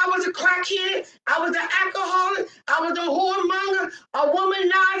when I was a crackhead, I was an alcoholic, I was a whoremonger, a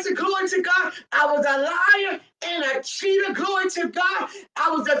womanizer, glory to God. I was a liar and a cheater, glory to God. I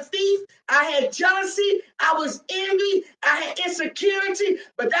was a thief. I had jealousy. I was envy. I had insecurity.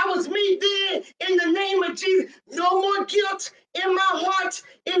 But that was me then. In the name of Jesus, no more guilt in my heart.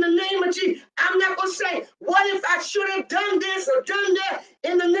 In the name of Jesus, I'm not going to say, what if I should have done this or done that?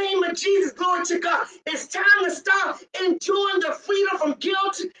 In the name of Jesus, glory to God. It's time to stop enjoying the freedom from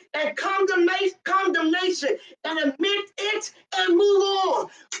guilt and condemnation and admit it and move on.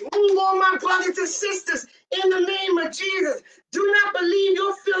 Move on, my brothers and sisters, in the name of Jesus. Do not believe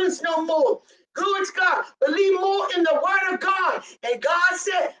your feelings no more. Glory to God. Believe more in the word of God. And God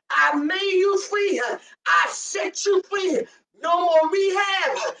said, I made you free. I set you free. No more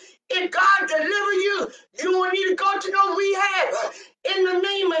rehab. If God deliver you, you don't need to go to no rehab in the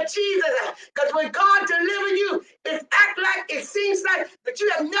name of Jesus. Because when God deliver you, it seems like that you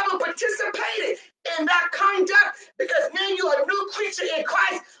have never participated in that conduct, because now you are a new creature in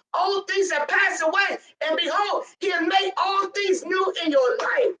Christ. Old things have passed away, and behold, he has made all things new in your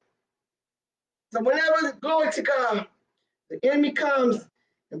life. So whenever, glory to God, the enemy comes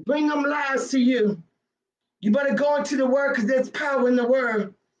and bring them lies to you, you better go into the word, because there's power in the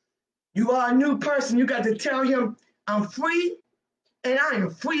word. You are a new person. You got to tell him, I'm free, and I am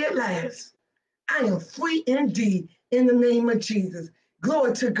free at last. I am free indeed in the name of Jesus.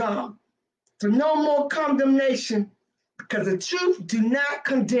 Glory to God. So no more condemnation, because the truth do not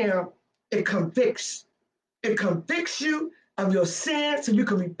condemn. It convicts. It convicts you of your sin so you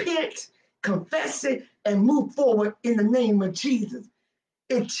can repent, confess it, and move forward in the name of Jesus.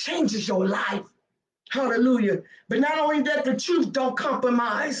 It changes your life. Hallelujah. But not only that, the truth don't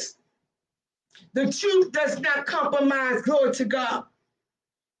compromise. The truth does not compromise, glory to God,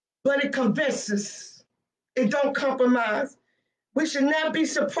 but it convinces. It don't compromise. We should not be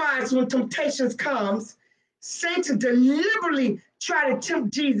surprised when temptations comes. Satan deliberately try to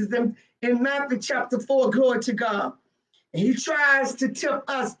tempt Jesus in Matthew chapter 4, glory to God. And he tries to tempt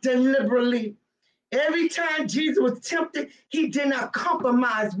us deliberately. Every time Jesus was tempted, he did not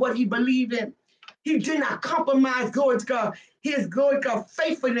compromise what he believed in. He did not compromise, glory to God, his, glory to God,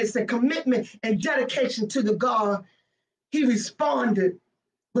 faithfulness and commitment and dedication to the God. He responded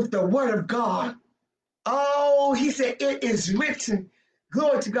with the word of God. Oh, he said, it is written.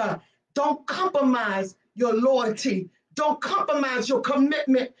 Glory to God. Don't compromise your loyalty. Don't compromise your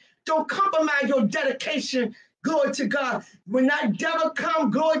commitment. Don't compromise your dedication. Glory to God. When that devil come,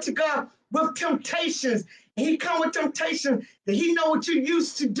 glory to God, with temptations, he come with temptation that he know what you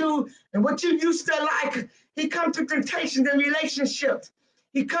used to do and what you used to like. He come to temptations in relationships.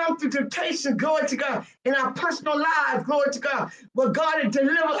 He comes to temptation, glory to God, in our personal lives, glory to God. What God has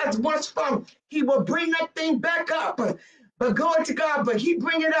delivered us once from, he will bring that thing back up. But glory to God, but he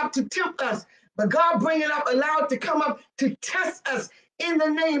bring it up to tempt us. But God bring it up, allow it to come up to test us in the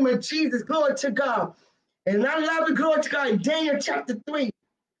name of Jesus, glory to God. And I love it, glory to God, in Daniel chapter 3.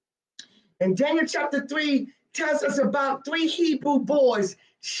 And Daniel chapter 3 tells us about 3 Hebrew boys,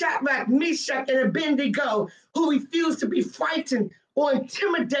 Shadrach, Meshach, and Abednego, who refused to be frightened or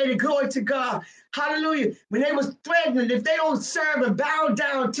intimidated, glory to God. Hallelujah. When they was threatened, if they don't serve and bow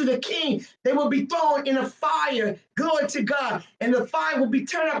down to the king, they will be thrown in a fire, glory to God. And the fire will be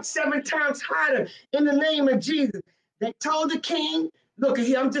turned up 7 times hotter in the name of Jesus. They told the king, look at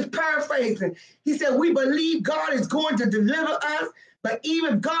here, I'm just paraphrasing. He said, we believe God is going to deliver us, but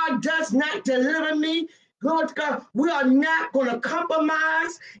even if God does not deliver me, glory to God, we are not going to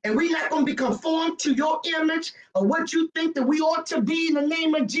compromise, and we're not going to be conformed to your image or what you think that we ought to be in the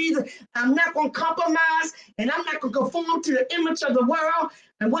name of Jesus. I'm not going to compromise, and I'm not going to conform to the image of the world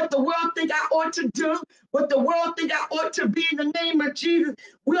and what the world think I ought to do, what the world think I ought to be in the name of Jesus.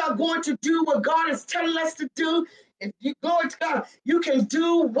 We are going to do what God is telling us to do. If you, glory to God, you can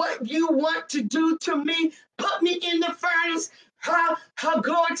do what you want to do to me. Put me in the furnace.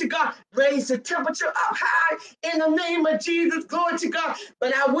 Glory to God, raise the temperature up high in the name of Jesus, glory to God.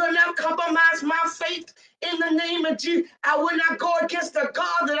 But I will not compromise my faith in the name of Jesus. I will not go against the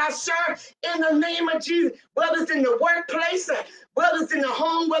God that I serve in the name of Jesus, whether it's in the workplace, whether it's in the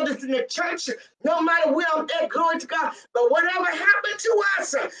home, whether it's in the church, no matter where I'm at, glory to God. But whatever happened to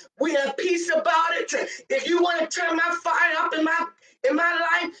us, we have peace about it. If you want to turn my fire up in my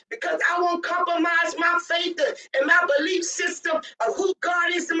life, because I won't compromise my faith and my belief system of who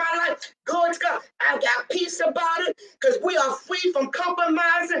God is in my life. Glory to God, I got peace about it, because we are free from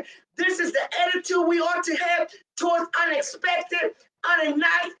compromising. This is the attitude we ought to have towards unexpected,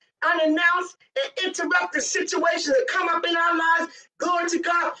 unannounced, and interrupted situations that come up in our lives. Glory to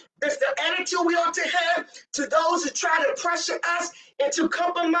God. This is the attitude we ought to have to those who try to pressure us into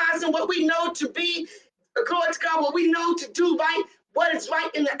compromising what we know to be, glory to God, what we know to do right, what is right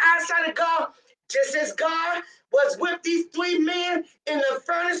in the eyesight of God. Just as God was with these 3 men in the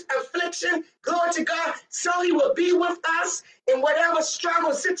furnace affliction, glory to God, so he will be with us in whatever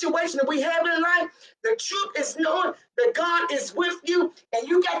struggle situation that we have in life. The truth is knowing that God is with you, and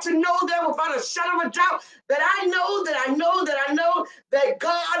you got to know that without a shadow of a doubt, that I know that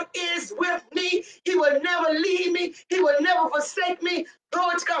God is with me. He will never leave me. He will never forsake me.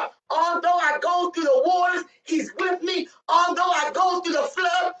 Glory to God. Although I go through the waters, he's with me. Although I go through the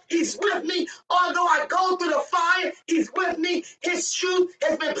flood, he's with me. Although I go through the fire, he's with me. His truth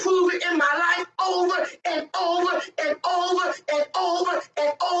has been proven in my life over and over and over and over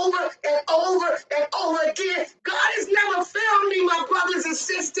and over and over and over again. God has never failed me, my brothers and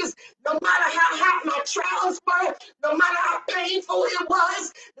sisters.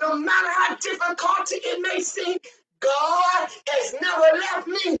 rejoice no matter how difficult it may seem. God has never left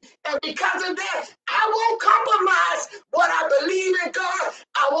me. And because of that, I won't compromise what I believe in God.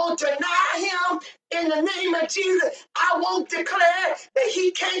 I won't deny him in the name of Jesus. I won't declare that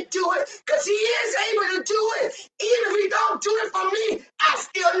he can't do it, because he is able to do it. Even if he don't do it for me, I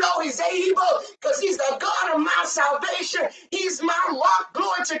still know he's able, because he's the God of my salvation. He's my rock.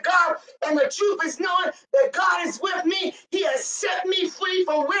 Glory to God. And the truth is knowing that God is with me. He has set me free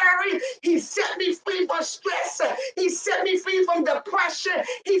from worry. He set me free from stress. He set me free from depression.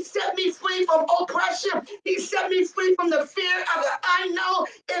 He set me free from oppression. He set me free from the fear of the unknown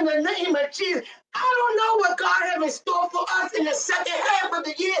in the name of Jesus. I don't know what God has in store for us in the second half of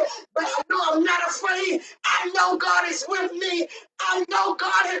the year, but I know I'm not afraid. I know God is with me. I know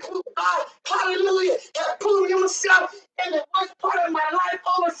God has proved, hallelujah, has proven himself in the worst part of my life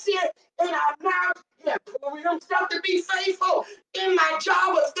over sin in our marriage. He has proven himself to be faithful in my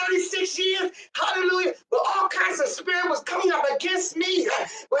job of 36 years. Hallelujah. But all kinds of spirit was coming up against me.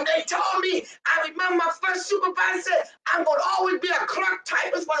 When they told me, I remember my first supervisor said, I'm going to always be a clerk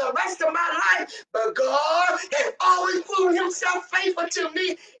typist for the rest of my life. But God has always proven himself faithful to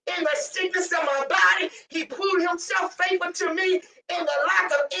me in the sickness of my body. He proved himself faithful to me in the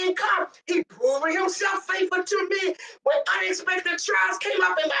lack of income. He proved himself faithful to me when unexpected trials came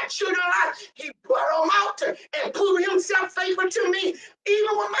up in my children's life. He brought them out and proved himself faithful to me.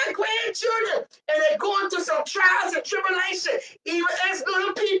 Even with my grandchildren, and they're going through some trials and tribulation, even as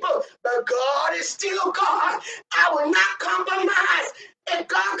little people. But God is still God. I will not compromise. If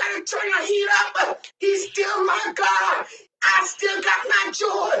God got to turn the heat up, he's still my God. I still got my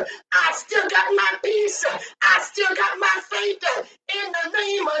joy. I still got my peace. I still got my faith in the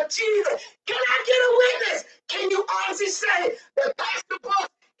name of Jesus. Can I get a witness? Can you honestly say that Pastor Brooks,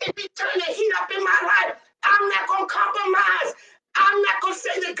 if he turn the heat up in my life, I'm not going to compromise. I'm not going to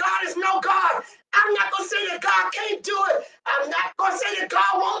say that God is no God. I'm not going to say that God can't do it. I'm not going to say that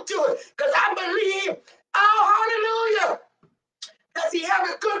God won't do it, because I believe, oh, hallelujah, does he have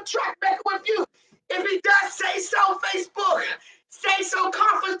a good track record with you? If he does, say so, Facebook. Say so,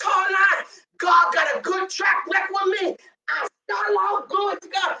 conference call line. God got a good track record with me. I started off, glory to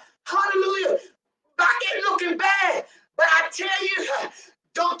God. Hallelujah. By it looking bad. But I tell you,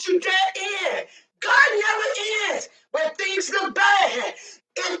 don't you dare end. God never ends when things look bad.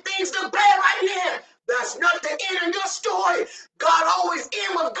 If things look bad right now, that's not the end of your story. God always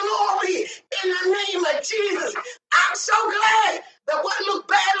ends with glory in the name of Jesus. I'm so glad that what look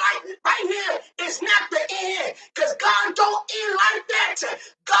bad like right now is not the end, because God don't end like that.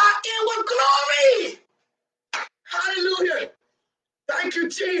 God end with glory. Hallelujah. Thank you,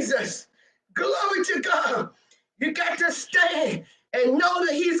 Jesus. Glory to God. You got to stand and know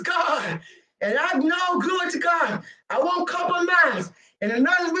that he's God. And I know, glory to God, I won't compromise. And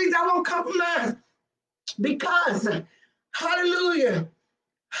another reason I won't compromise, because, hallelujah,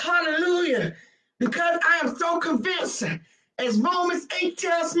 hallelujah, because I am so convinced, as Romans 8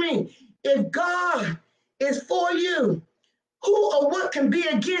 tells me, if God is for you, who or what can be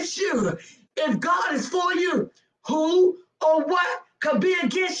against you? If God is for you, who or what can be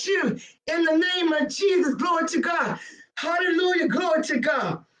against you? In the name of Jesus, glory to God. Hallelujah, glory to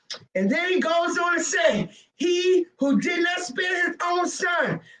God. And then he goes on to say, he who did not spare his own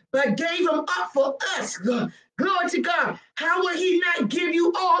son, but gave him up for us. Glory to God. How will he not give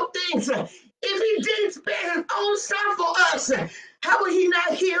you all things? If he didn't spare his own son for us, how will he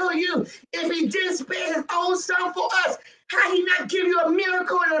not heal you? If he didn't spare his own son for us, how he not give you a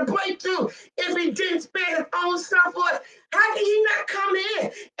miracle and a breakthrough? If he didn't spare his own son for us, how can he not come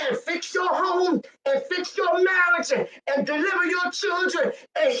in and fix your home and fix your marriage and deliver your children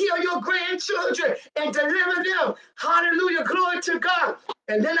and heal your grandchildren and deliver them? Hallelujah, glory to God.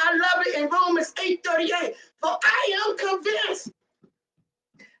 And then I love it in Romans 8:38. For I am convinced.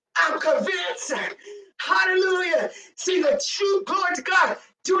 I'm convinced. Hallelujah. See, the truth, glory to God,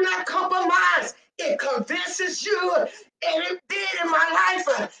 do not compromise. It convinces you, and it did in my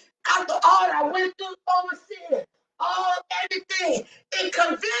life. After all I went through overseas, everything, it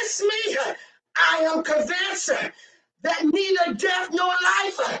convinced me. I am convinced that neither death nor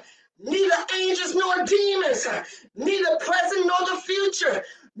life, neither angels nor demons, neither present nor the future,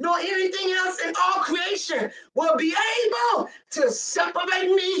 nor anything else in all creation will be able to separate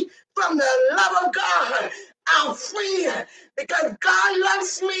me from the love of God. I'm free because God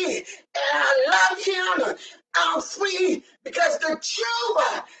loves me and I love him. I'm free because the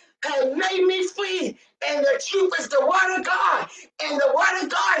truth has made me free, and the truth is the word of God, and the word of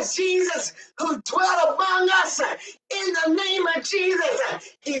God is Jesus, who dwelt among us in the name of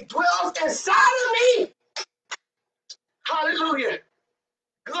Jesus. He dwells inside of me. Hallelujah.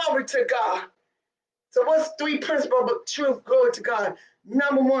 Glory to God. So what's 3 principles of truth? Glory to God.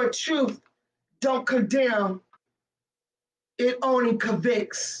 Number 1, truth don't condemn. It only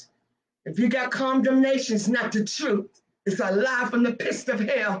convicts. If you got condemnation, it's not the truth. It's a lie from the pits of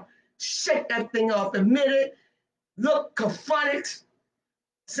hell. Shake that thing off. Admit it. Look, confront it.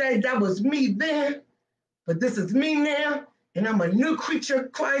 Say that was me then, but this is me now, and I'm a new creature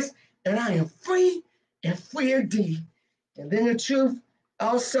of Christ, and I am free and free indeed. And then the truth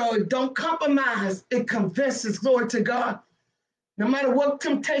also, don't compromise. It convinces, glory to God. No matter what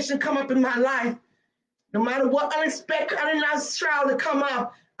temptation come up in my life, no matter what unexpected, unannounced trial to come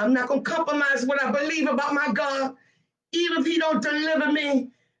up, I'm not going to compromise what I believe about my God. Even if he don't deliver me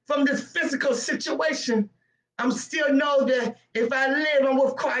from this physical situation, I'm still know that if I live, I'm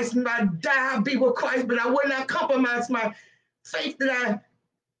with Christ, and if I die, I'll be with Christ, but I will not compromise my faith that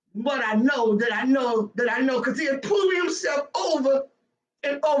I know, because he has proven himself over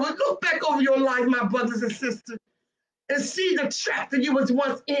and over. Look back over your life, my brothers and sisters, and see the trap that you was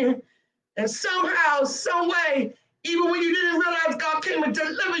once in. And somehow, some way, even when you didn't realize, God came and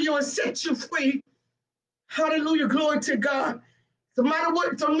delivered you and set you free. Hallelujah, glory to God. So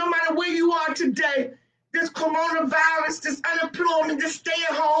no matter where you are today, this coronavirus, this unemployment, this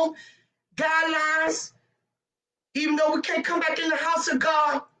stay-at-home guidelines, even though we can't come back in the house of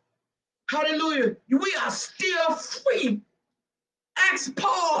God, hallelujah, we are still free. Ask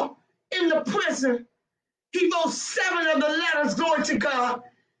Paul in the prison. He wrote 7 of the letters, glory to God.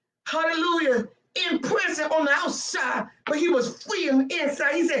 Hallelujah. In prison on the outside, but he was free on the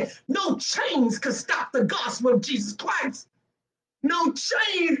inside. He said, no chains could stop the gospel of Jesus Christ. No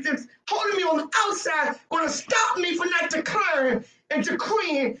chains that's holding me on the outside going to stop me from not declaring and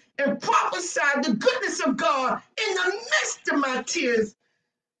decreeing and prophesying the goodness of God in the midst of my tears.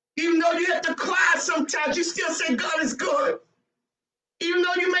 Even though you have to cry sometimes, you still say God is good. Even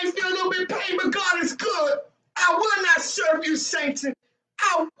though you may feel a little bit of pain, but God is good. I will not serve you, Satan.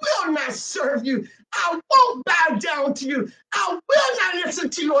 I will not serve you. I won't bow down to you. I will not listen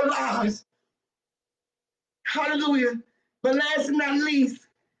to your lies. Hallelujah. But last but not least,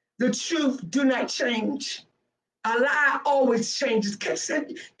 the truth do not change. A lie always changes.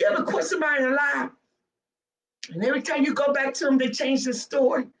 You ever quit somebody in a lie? And every time you go back to them, they change the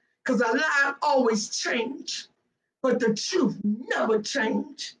story. Because a lie always change. But the truth never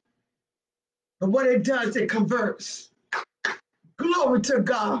change. But what it does, it converts. Glory to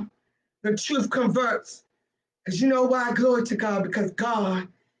God. The truth converts. Because you know why? Glory to God. Because God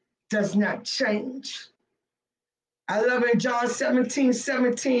does not change. I love it in John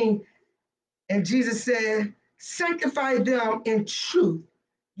 17:17. And Jesus said, sanctify them in truth.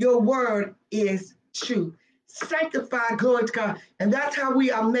 Your word is truth. Sanctify, glory to God. And that's how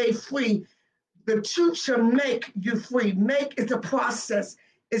we are made free. The truth shall make you free. Make is a process.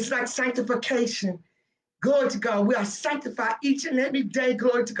 It's like sanctification. Glory to God. We are sanctified each and every day.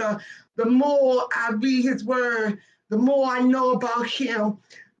 Glory to God. The more I read his word, the more I know about him,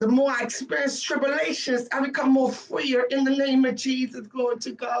 the more I experience tribulations, I become more freer in the name of Jesus. Glory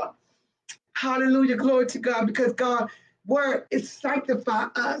to God. Hallelujah. Glory to God. Because God's word is sanctify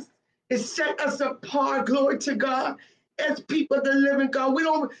us. It set us apart. Glory to God. As people of the living God, we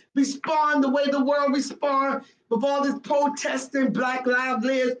don't respond the way the world responds with all this protesting, Black lives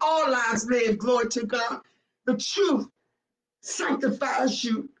live, all lives live. Glory to God. The truth sanctifies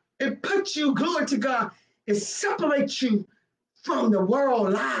you. It puts you, glory to God, it separates you from the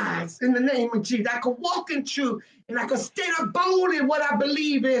world lies in the name of Jesus. I can walk in truth and I can stand up boldly in what I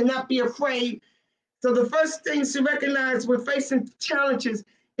believe in, not be afraid. So the first thing to recognize when facing challenges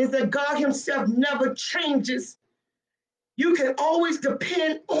is that God himself never changes. You can always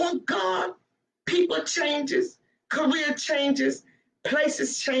depend on God. People changes, career changes,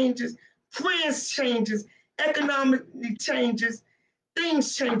 places changes, friends changes, economically changes,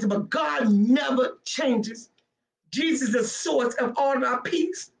 things change, but God never changes. Jesus is the source of all of our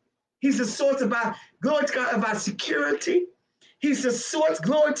peace. He's the source of our, glory to God, of our security. He's the source,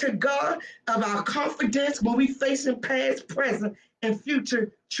 glory to God, of our confidence when we facing past, present, and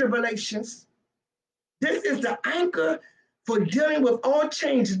future tribulations. This is the anchor for dealing with all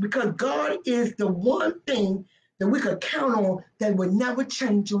changes because God is the one thing that we could count on that would never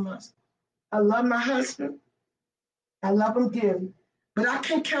change on us. I love my husband. I love him dearly. But I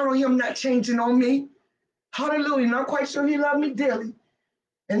can't count on him not changing on me. Hallelujah. Not quite sure he loved me dearly.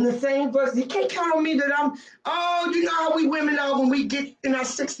 In the same verse, he can't count on me that you know how we women are when we get in our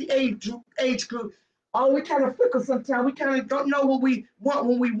 60 age group. Oh, we kind of fickle sometimes. We kind of don't know what we want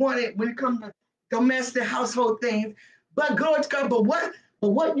when we want it when it comes to domestic household things. But glory to God, but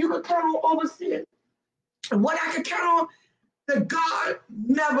what you can count on overseeing, and what I can count on, that God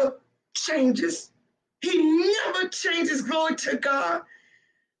never changes. He never changes, glory to God.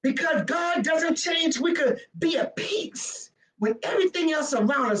 Because God doesn't change, we could be at peace when everything else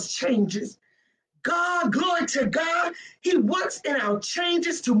around us changes. God, glory to God, He works in our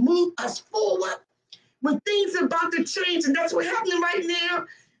changes to move us forward. When things are about to change, and that's what's happening right now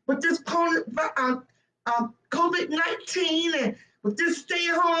with this COVID-19 and with this stay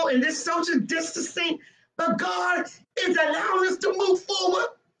at home and this social distancing, but God is allowing us to move forward.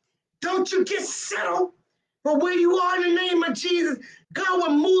 Don't you get settled for where you are in the name of Jesus. God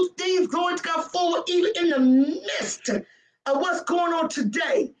will move things, glory to God, forward even in the midst of what's going on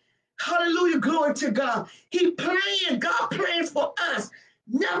today. Hallelujah, glory to God. God plans for us,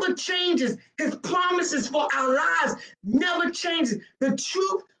 never changes. His promises for our lives never changes. The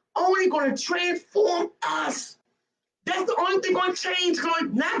truth only going to transform us. That's the only thing going to change,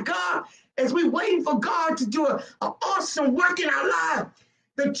 Lord, not God, as we're waiting for God to do an awesome work in our lives.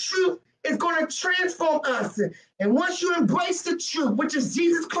 The truth is going to transform us. And once you embrace the truth, which is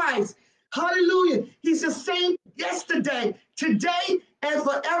Jesus Christ, hallelujah, He's the same yesterday, today, and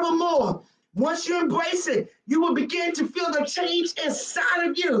forevermore. Once you embrace it, you will begin to feel the change inside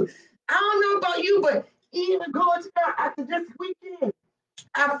of you. I don't know about you, but even going to God after this weekend,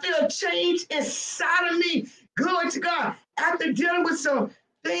 I feel a change inside of me. Glory to God. After dealing with some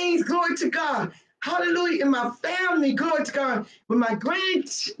things, glory to God. Hallelujah. In my family, glory to God. With my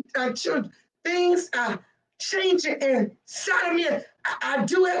grandchildren, things are changing inside of me. I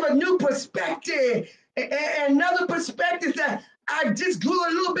do have a new perspective and another perspective that I just grew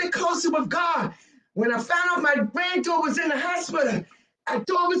a little bit closer with God. When I found out my granddaughter was in the hospital, I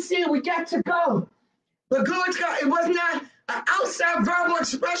told her, we got to go. But glory to God, it was not an outside verbal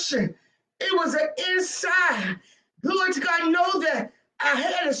expression. It was an inside. Glory to God, know that I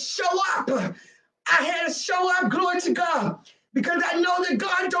had to show up. I had to show up, glory to God, because I know that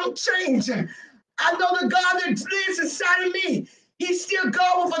God don't change. I know the God that lives inside of me. He's still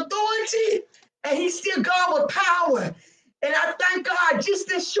God with authority, and He's still God with power. And I thank God just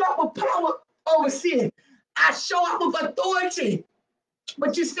this short with power over sin. I show up with authority.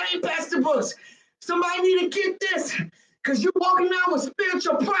 But you're saying, Pastor Brooks, somebody need to get this, because you're walking around with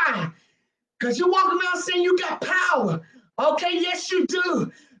spiritual pride, because you're walking around saying you got power. Okay, yes, you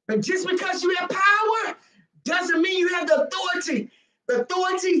do. But just because you have power doesn't mean you have the authority. The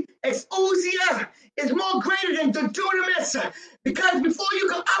authority, exousia, is more greater than the dunamis. Because before you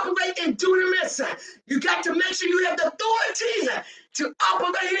can operate in dunamis, you got to make sure you have the authority to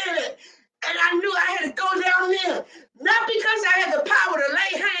operate in it. And I knew I had to go down there, not because I had the power to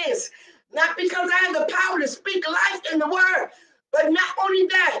lay hands, not because I had the power to speak life in the word, but not only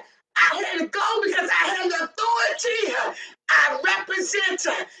that, I had to go because I had the authority. I represent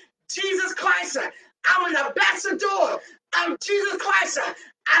Jesus Christ. I'm an ambassador of Jesus Christ.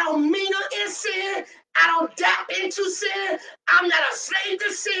 I don't mingle in sin. I don't dap into sin. I'm not a slave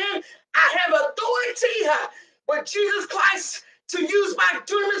to sin. I have authority with Jesus Christ to use my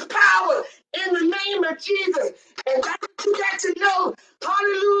dunamis power in the name of Jesus. And that's what you got to know,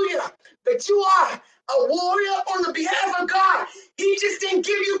 hallelujah, that you are a warrior on the behalf of God. He just didn't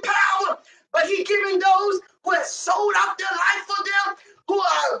give you power, but He given those who have sold out their life for them, who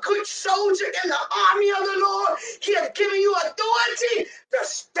are a good soldier in the army of the Lord. He has given you authority to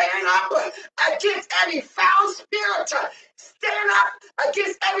stand up against every foul spirit, stand up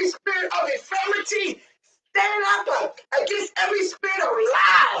against every spirit of infirmity, stand up against every spirit of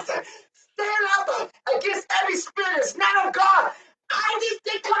lies, stand up against every spirit that's not of God. I just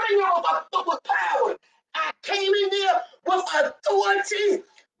didn't come in there with power. I came in there with authority,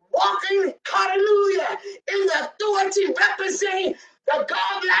 walking, hallelujah, in the authority representing the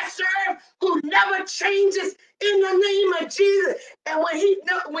God that I serve, who never changes, in the name of Jesus. And when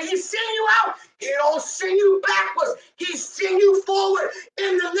He send you out, He don't send you backwards. He send you forward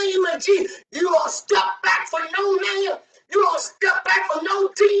in the name of Jesus. You don't step back for no man. You don't step back for no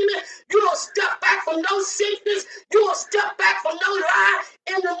demon. You don't step back for no sickness. You don't step back for no lie.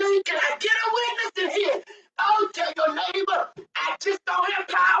 In the name, can I get a witness in here? Oh, tell your neighbor, I just don't have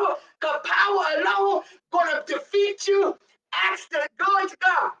power, because power alone gonna defeat you. Ask the glory to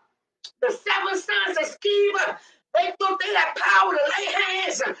God. The 7 sons of Sceva, they thought they had power to lay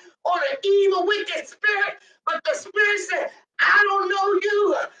hands on an evil, wicked spirit, but the spirit said, I don't know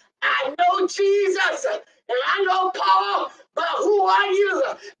you. I know Jesus, and I know Paul, but who are you?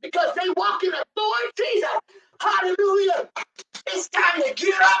 Because they walk in authority. Hallelujah. It's time to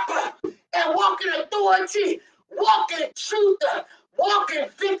get up and walk in authority, walk in truth, walk in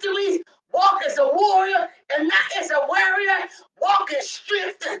victory, Walk as a warrior and not as a warrior. Walk in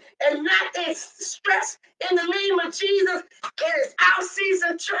strength and not in stress. In the name of Jesus, it is our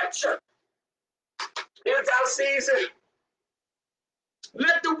season, church. It's our season.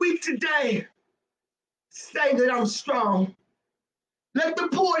 Let the weak today say that I'm strong. Let the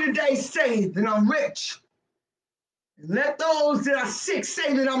poor today say that I'm rich. And let those that are sick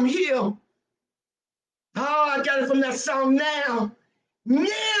say that I'm healed. Oh, I got it from that song now. Now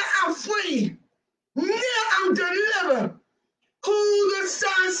I'm free. Now I'm delivered. Who the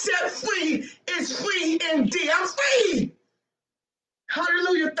Son set free is free indeed. I'm free.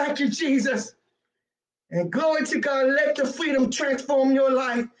 Hallelujah. Thank you, Jesus. And glory to God. Let the freedom transform your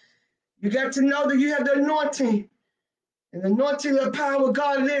life. You got to know that you have the anointing. And the anointing of the power of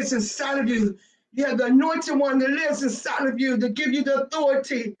God lives inside of you. You have the anointed one that lives inside of you to give you the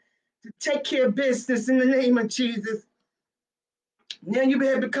authority to take care of business in the name of Jesus. Now you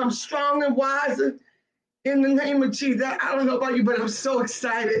better become strong and wiser in the name of Jesus. I don't know about you, but I'm so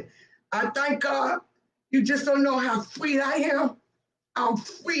excited. I thank God. You just don't know how free I am. I'm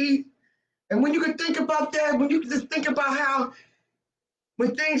free. And when you can think about that, when you can just think about how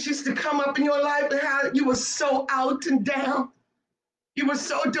when things used to come up in your life and how you were so out and down, you were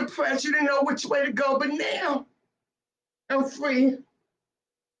so depressed, you didn't know which way to go, but now I'm free.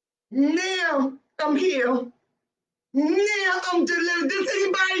 Now I'm healed. Now I'm delivered. There's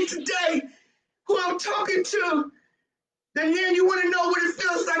anybody today who I'm talking to, then now you want to know what it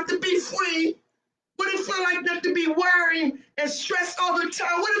feels like to be free, what it feels like not to be worrying and stressed all the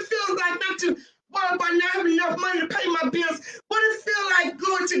time, what it feels like not to worry about not having enough money to pay my bills, what it feels like,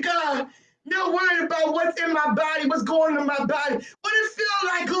 glory to God, not worrying about what's in my body, what's going on in my body, what it feels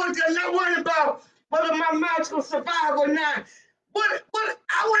like, glory to God, not worrying about whether my mouth will survive or not. What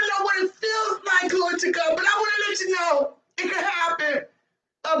I want to know what it feels like, glory to God, but I want to let you know it can happen.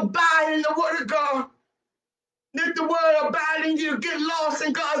 Abide in the word of God. Let the word abide in you. Get lost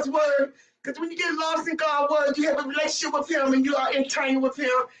in God's word. Because when you get lost in God's word, you have a relationship with him and you are entangled with him.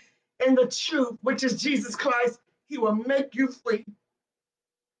 And the truth, which is Jesus Christ, he will make you free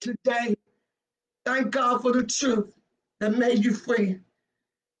today. Thank God for the truth that made you free.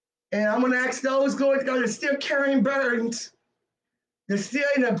 And I'm going to ask those, glory to God, that are still carrying burdens, they're still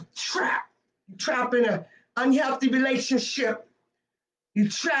in a trap in an unhealthy relationship. You're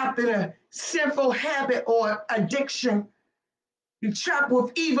trapped in a sinful habit or addiction. You're trapped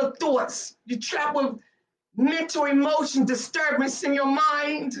with evil thoughts. You're trapped with mental emotion disturbance in your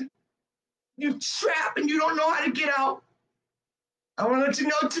mind. You're trapped and you don't know how to get out. I want to let you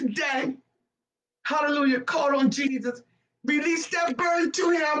know today, hallelujah, call on Jesus. Release that burden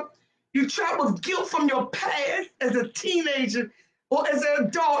to him. You're trapped with guilt from your past as a teenager or as an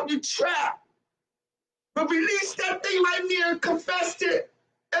adult. You're trapped. But release that thing right there and confess it.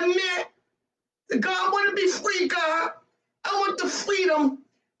 Admit that God, I want to be free, God. I want the freedom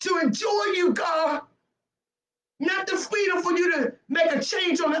to enjoy you, God. Not the freedom for you to make a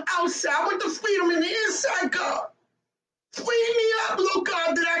change on the outside. I want the freedom in the inside, God. Free me up, Lord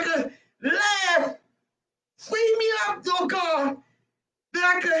God, that I could laugh. Free me up, Lord God, that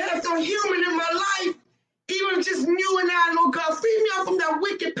I could have some human in my life, even just you and I, Lord God. Free me up from that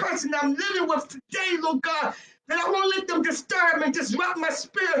wicked person I'm living with today, Lord God, that I won't let them disturb and disrupt my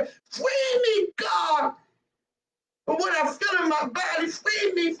spirit. Free me, God, from what I feel in my body.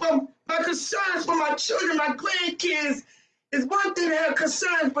 Free me from my concerns for my children, my grandkids. It's one thing to have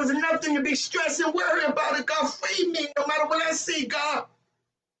concerns, but it's another thing to be stressed and worried about it. God, free me no matter what I see, God.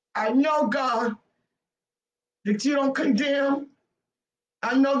 I know, God, that you don't condemn.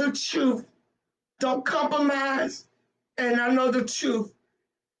 I know the truth. Don't compromise. And I know the truth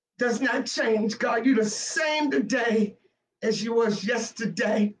does not change, God. You're the same today as you was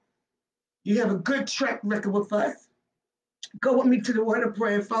yesterday. You have a good track record with us. Go with me to the word of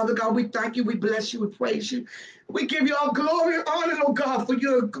prayer. Father God, we thank you, we bless you, we praise you. We give you all glory and honor, Lord God, for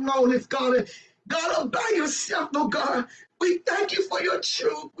your glorious God. God, all by yourself, Lord God. We thank you for your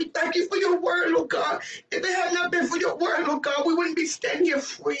truth. We thank you for your word, Lord God. If it had not been for your word, Lord God, we wouldn't be standing here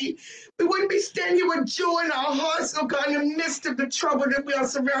free. We wouldn't be standing here with joy in our hearts, Lord God, in the midst of the trouble that we are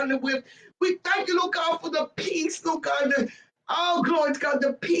surrounded with. We thank you, Lord God, for the peace, Lord God. Glory to God,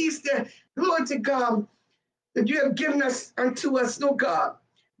 the peace that, glory to God, that you have given us unto us, Lord God.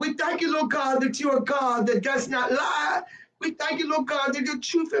 We thank you, Lord God, that you are God that does not lie. We thank you, Lord God, that your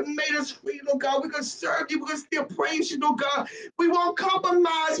truth has made us free, Lord God. We're going to serve you. We're going to still praise you, Lord God. We won't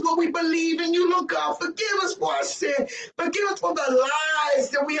compromise what we believe in you, Lord God. Forgive us for our sin. Forgive us for the lies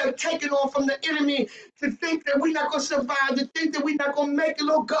that we have taken on from the enemy to think that we're not going to survive, to think that we're not going to make it,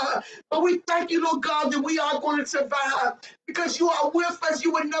 Lord God. But we thank you, Lord God, that we are going to survive because you are with us.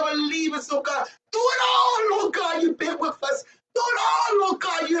 You would never leave us, Lord God. Through it all, Lord God, you've been with us. Through it all, Lord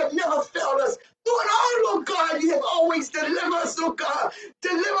God, you have never failed us. Through it all, Lord God, you have always delivered us, Lord God.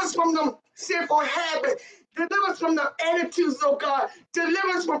 Deliver us from the sinful habit. Deliver us from the attitudes, oh God. Deliver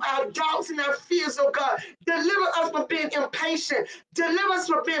us from our doubts and our fears, oh God. Deliver us from being impatient. Deliver us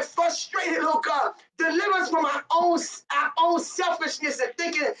from being frustrated, oh God. Deliver us from our own selfishness and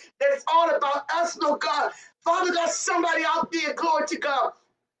thinking that it's all about us, Lord God. Father God, somebody out there, glory to God,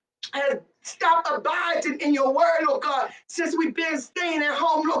 has stop abiding in your word, Lord God, since we've been staying at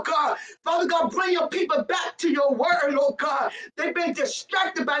home, Lord God. Father God, bring your people back to your word, Lord God. They've been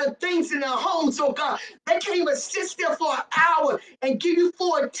distracted by the things in their homes, Lord God. They can't even sit still for an hour and give you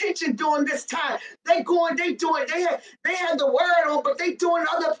full attention during this time. They have the word on, but they doing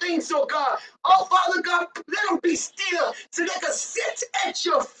other things, Lord God. Oh, Father God, let them be still so they can sit at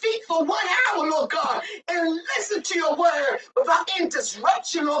your feet for 1 hour, Lord God, and listen to your word without any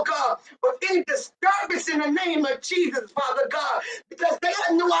disruption, Lord God, with any disturbance in the name of Jesus, Father God, because they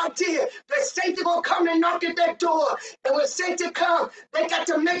have no idea that Satan will come and knock at their door. And when Satan comes, they got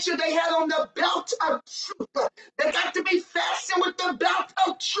to make sure they have on the belt of truth. They got to be fastened with the belt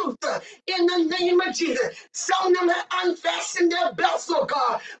of truth in the name of Jesus. Some of them have unfastened their belts, Lord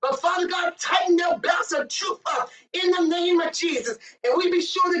God, but Father God, tighten their belts of truth up in the name of Jesus. And we be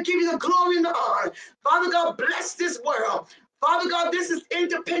sure to give you the glory and the honor. Father God, bless this world. Father God, this is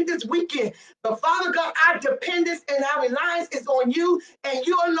Independence Weekend. But Father God, our dependence and our reliance is on you and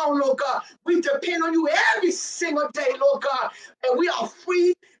you alone, Lord God. We depend on you every single day, Lord God. And we are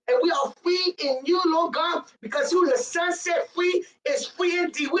free. And we are free in you, Lord God, because who the Son set free is free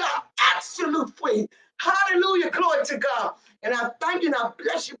indeed. We are absolute free. Hallelujah. Glory to God. And I thank you and I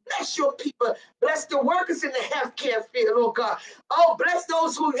bless you. Bless your people. Bless the workers in the healthcare field, Lord God. Oh, bless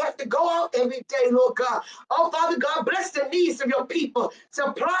those who have to go out every day, Lord God. Oh, Father God, bless the needs of your people.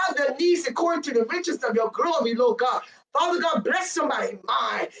 Supply the needs according to the riches of your glory, Lord God. Father God, bless somebody's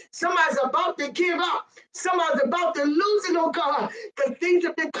mind. Somebody's about to give up. Somebody's about to lose it, oh God, because things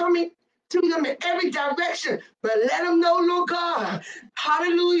have been coming to them in every direction. But let them know, Lord God,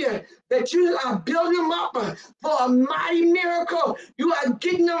 hallelujah, that you are building them up for a mighty miracle. You are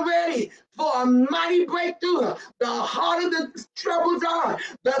getting them ready for a mighty breakthrough. The harder the troubles are,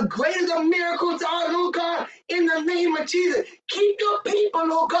 the greater the miracles are, Lord God, in the name of Jesus. Keep your people,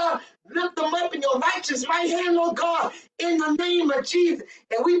 Lord God. Lift them up in your righteous right hand, Lord God, in the name of Jesus.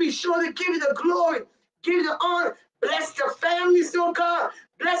 And we be sure to give you the glory, give you the honor. Bless the families, Lord God.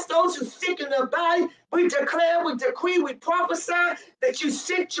 Bless those who sick in their body. We declare, we decree, we prophesy that you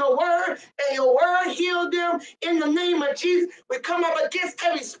sent your word and your word healed them in the name of Jesus. We come up against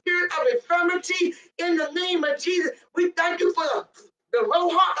every spirit of infirmity in the name of Jesus. We thank you for the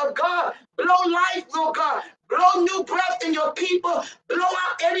Ruach of God. Blow life, Lord God. Blow new breath in your people. Blow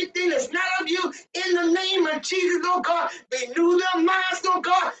out everything that's not of you in the name of Jesus, Lord God. Renew their minds, Lord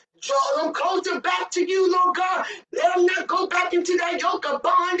God. Draw them closer back to you, Lord God. Let them not go back into that yoke of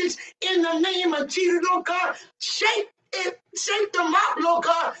bondage in the name of Jesus, Lord God. Shake them up, Lord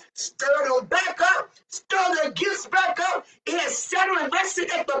God. Stir them back up. Stir their gifts back up. It has settled and rested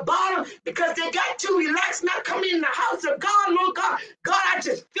at the bottom because they got too relaxed, not coming in the house of God, Lord God. God, I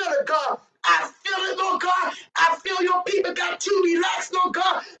just feel it, God. I feel it, Lord God. I feel your people got too relaxed, Lord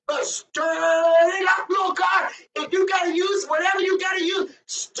God. But stir it up, Lord God. If you got to use whatever you got to use,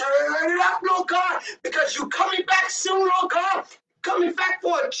 stir it up, Lord God. Because you're coming back soon, Lord God. Coming back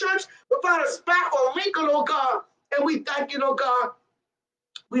for a church without a spot or wrinkle, Lord God. And we thank you, Lord God.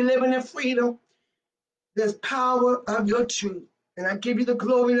 We living in freedom. There's power of your truth. And I give you the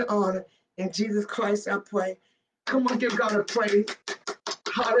glory and the honor. In Jesus Christ, I pray. Come on, give God a praise.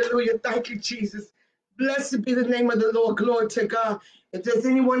 Hallelujah. Thank you, Jesus. Blessed be the name of the Lord. Glory to God. If there's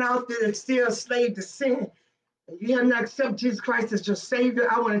anyone out there that's still a slave to sin, and you have not accepted Jesus Christ as your Savior,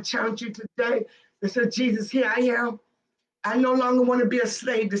 I want to challenge you today. That says, Jesus, here I am. I no longer want to be a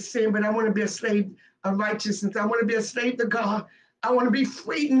slave to sin, but I want to be a slave of righteousness. I want to be a slave to God. I want to be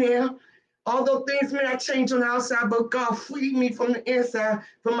free now. Although things may not change on the outside, but God, free me from the inside,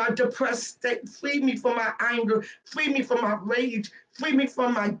 from my depressed state. Free me from my anger. Free me from my rage. Free me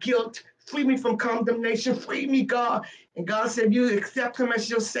from my guilt. Free me from condemnation. Free me, God. And God said, you accept him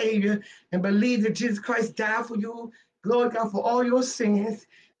as your Savior and believe that Jesus Christ died for you, Lord God, for all your sins,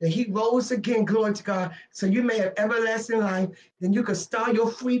 that he rose again, glory to God, so you may have everlasting life. Then you can start your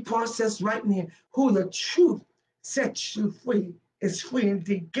free process right now. Who the truth sets you free is free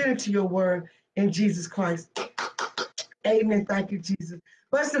indeed. Get into your word in Jesus Christ. Amen. Thank you, Jesus.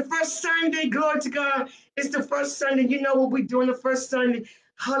 But it's the first Sunday, glory to God. It's the first Sunday. You know what we do on the first Sunday?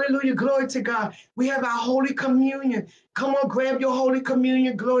 Hallelujah, glory to God. We have our Holy Communion. Come on, grab your Holy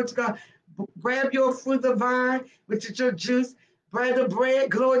Communion, glory to God. Grab your fruit of the vine, which is your juice. Grab the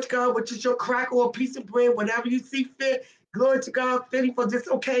bread, glory to God, which is your cracker or a piece of bread, whatever you see fit. Glory to God, fitting for this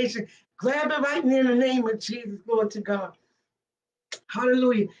occasion. Grab it right now in the name of Jesus, glory to God.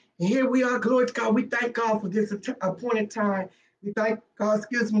 Hallelujah. And here we are, glory to God. We thank God for this appointed time. We thank God,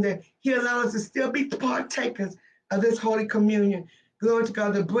 excuse me, that he allowed us to still be partakers of this Holy Communion. Glory to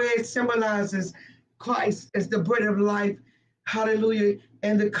God. The bread symbolizes Christ as the bread of life. Hallelujah.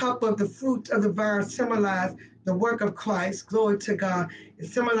 And the cup of the fruit of the vine symbolizes the work of Christ. Glory to God. It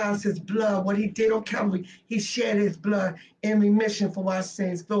symbolizes his blood, what he did on Calvary. He shed his blood in remission for our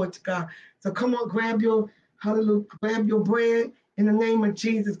sins. Glory to God. So come on, grab your, hallelujah, grab your bread in the name of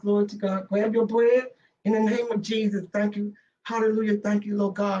Jesus. Glory to God. Grab your bread in the name of Jesus. Thank you. Hallelujah. Thank you,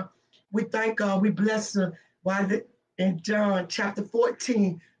 Lord God. We thank God. We bless her. While in John chapter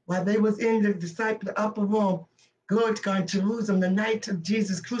 14, while they was in the disciple upper room, glory to God, in Jerusalem, the night of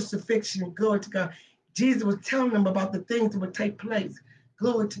Jesus' crucifixion, glory to God, Jesus was telling them about the things that would take place.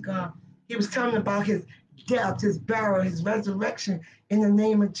 Glory to God. He was telling them about his death, his burial, his resurrection in the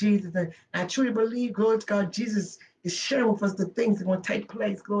name of Jesus. And I truly believe, glory to God, Jesus is sharing with us the things that are going to take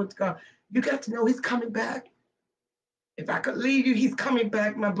place. Glory to God. You got to know he's coming back. If I could leave you, he's coming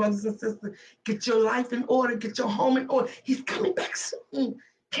back, my brothers and sisters. Get your life in order. Get your home in order. He's coming back soon.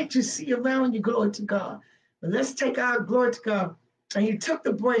 Can't you see around you? Glory to God. But let's take our glory to God. And he took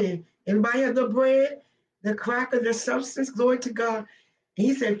the bread. Everybody have the bread, the cracker, the substance. Glory to God. And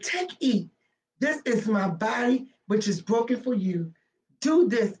he said, take, eat. This is my body, which is broken for you. Do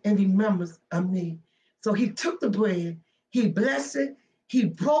this in remembrance of me. So he took the bread. He blessed it. He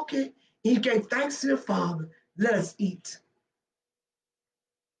broke it. He gave thanks to the Father. Let us eat.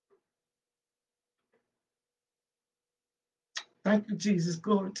 Thank you, Jesus.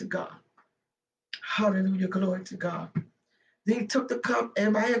 Glory to God. Hallelujah. Glory to God. Then he took the cup.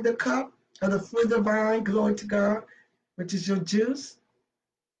 Everybody had the cup of the fruit of the vine. Glory to God, which is your juice.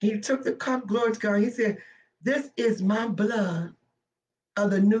 He took the cup. Glory to God. He said, this is my blood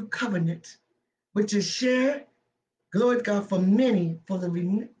of the new covenant, which is shed, glory to God, for many for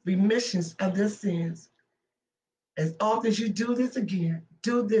the remissions of their sins. As often as you do this again,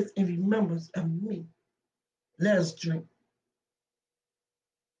 do this in remembrance of me. Let us drink.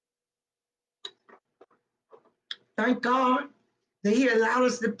 Thank God that he allowed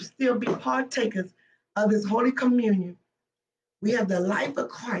us to still be partakers of his Holy Communion. We have the life of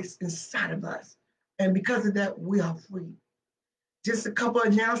Christ inside of us. And because of that, we are free. Just a couple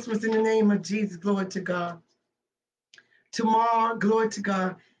of announcements in the name of Jesus. Glory to God. Tomorrow, glory to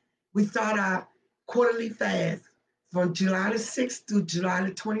God, we start our quarterly fast from July the 6th through July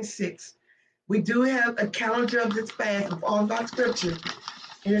the 26th. We do have a calendar of this fast with all of our scriptures.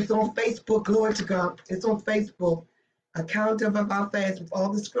 And it's on Facebook, glory to God. It's on Facebook. A calendar of our fast with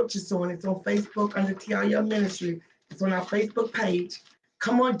all the scriptures on it. It's on Facebook under TIL Ministry. It's on our Facebook page.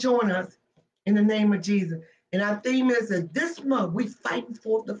 Come on, join us in the name of Jesus. And our theme is that this month we fighting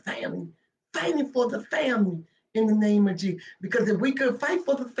for the family. Fighting for the family in the name of Jesus. Because if we could fight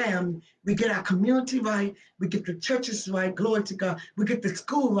for the family, we get our community right, we get the churches right, glory to God, we get the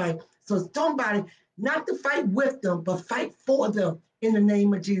school right. So somebody, not to fight with them, but fight for them in the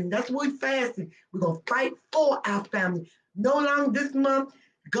name of Jesus. That's what we're fasting. We're going to fight for our family. No longer this month,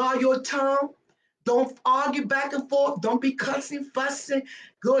 guard your tongue. Don't argue back and forth. Don't be cussing, fussing.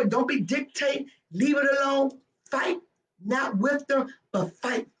 Glory, don't be dictating. Leave it alone. Fight not with them, but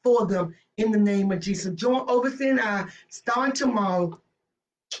fight for them in the name of Jesus. Join Overseer and I starting tomorrow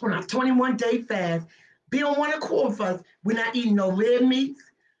on our 21-day fast. Be on one accord with us. We're not eating no red meats,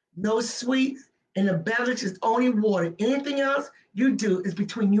 no sweets, and the beverage is only water. Anything else you do is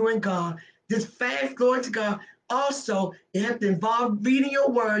between you and God. This fast, glory to God, also, it has to involve reading your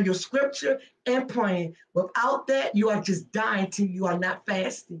word, your scripture, and praying. Without that, you are just dying till you are not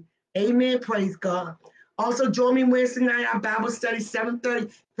fasting. Amen. Praise God. Also, join me Wednesday night, our Bible study, 7:30,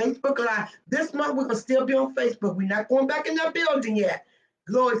 Facebook Live. This month, we're going to still be on Facebook. We're not going back in that building yet.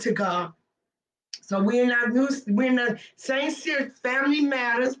 Glory to God. So we're in the same series, Family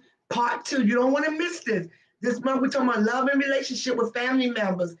Matters, Part 2. You don't want to miss this. This month, we're talking about love and relationship with family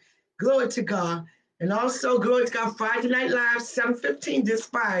members. Glory to God. And also, glory to God, Friday Night Live, 7:15 this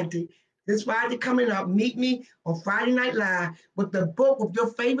Friday. This Friday coming up, meet me on Friday Night Live with the book of your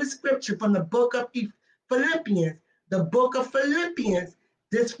favorite scripture from the book of Philippians. The book of Philippians.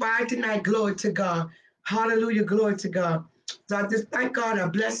 This Friday night, glory to God. Hallelujah, glory to God. So I just thank God, I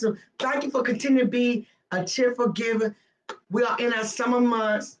bless him. Thank you for continuing to be a cheerful giver. We are in our summer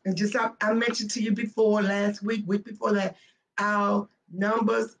months, and just I mentioned to you before, last week before that, our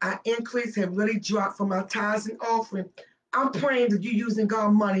numbers, our increase have really dropped from our tithes and offering. I'm praying that you're using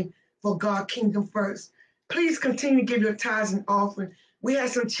God's money for God's kingdom first. Please continue to give your tithes and offering. We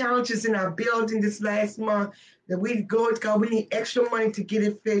had some challenges in our building this last month that we, glory to God, we need extra money to get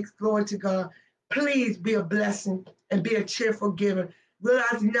it fixed. Glory to God. Please be a blessing and be a cheerful giver.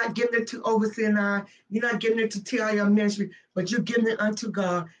 Realize you're not giving it to Overseer and I, you're not giving it to TIR Ministry, but you're giving it unto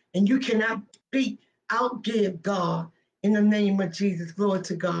God. And you cannot outgive God in the name of Jesus. Glory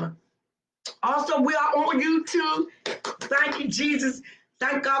to God. Also, we are on YouTube. Thank you, Jesus.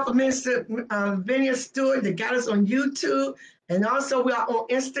 Thank God for Minister Vinia Stewart that got us on YouTube. And also, we are on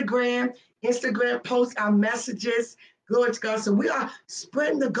Instagram. Instagram posts our messages. Glory to God. So we are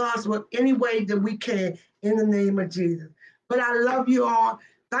spreading the gospel any way that we can in the name of Jesus. But I love you all.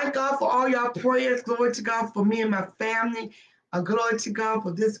 Thank God for all your prayers. Glory to God for me and my family. Glory to God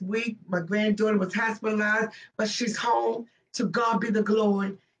for this week. My granddaughter was hospitalized, but she's home. To God be the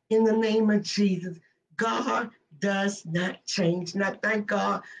glory in the name of Jesus. God does not change. And I thank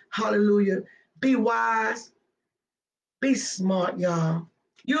God. Hallelujah. Be wise. Be smart, y'all.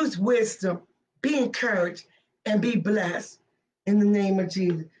 Use wisdom. Be encouraged and be blessed in the name of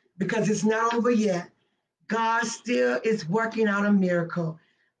Jesus, because it's not over yet. God still is working out a miracle.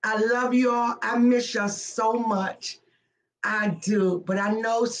 I love you all. I miss y'all so much. I do. But I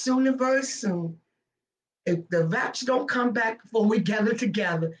know soon and very soon, if the rapture don't come back before we gather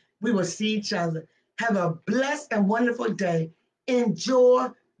together, we will see each other. Have a blessed and wonderful day. Enjoy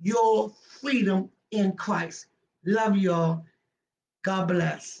your freedom in Christ. Love you all. God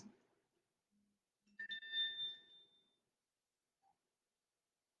bless.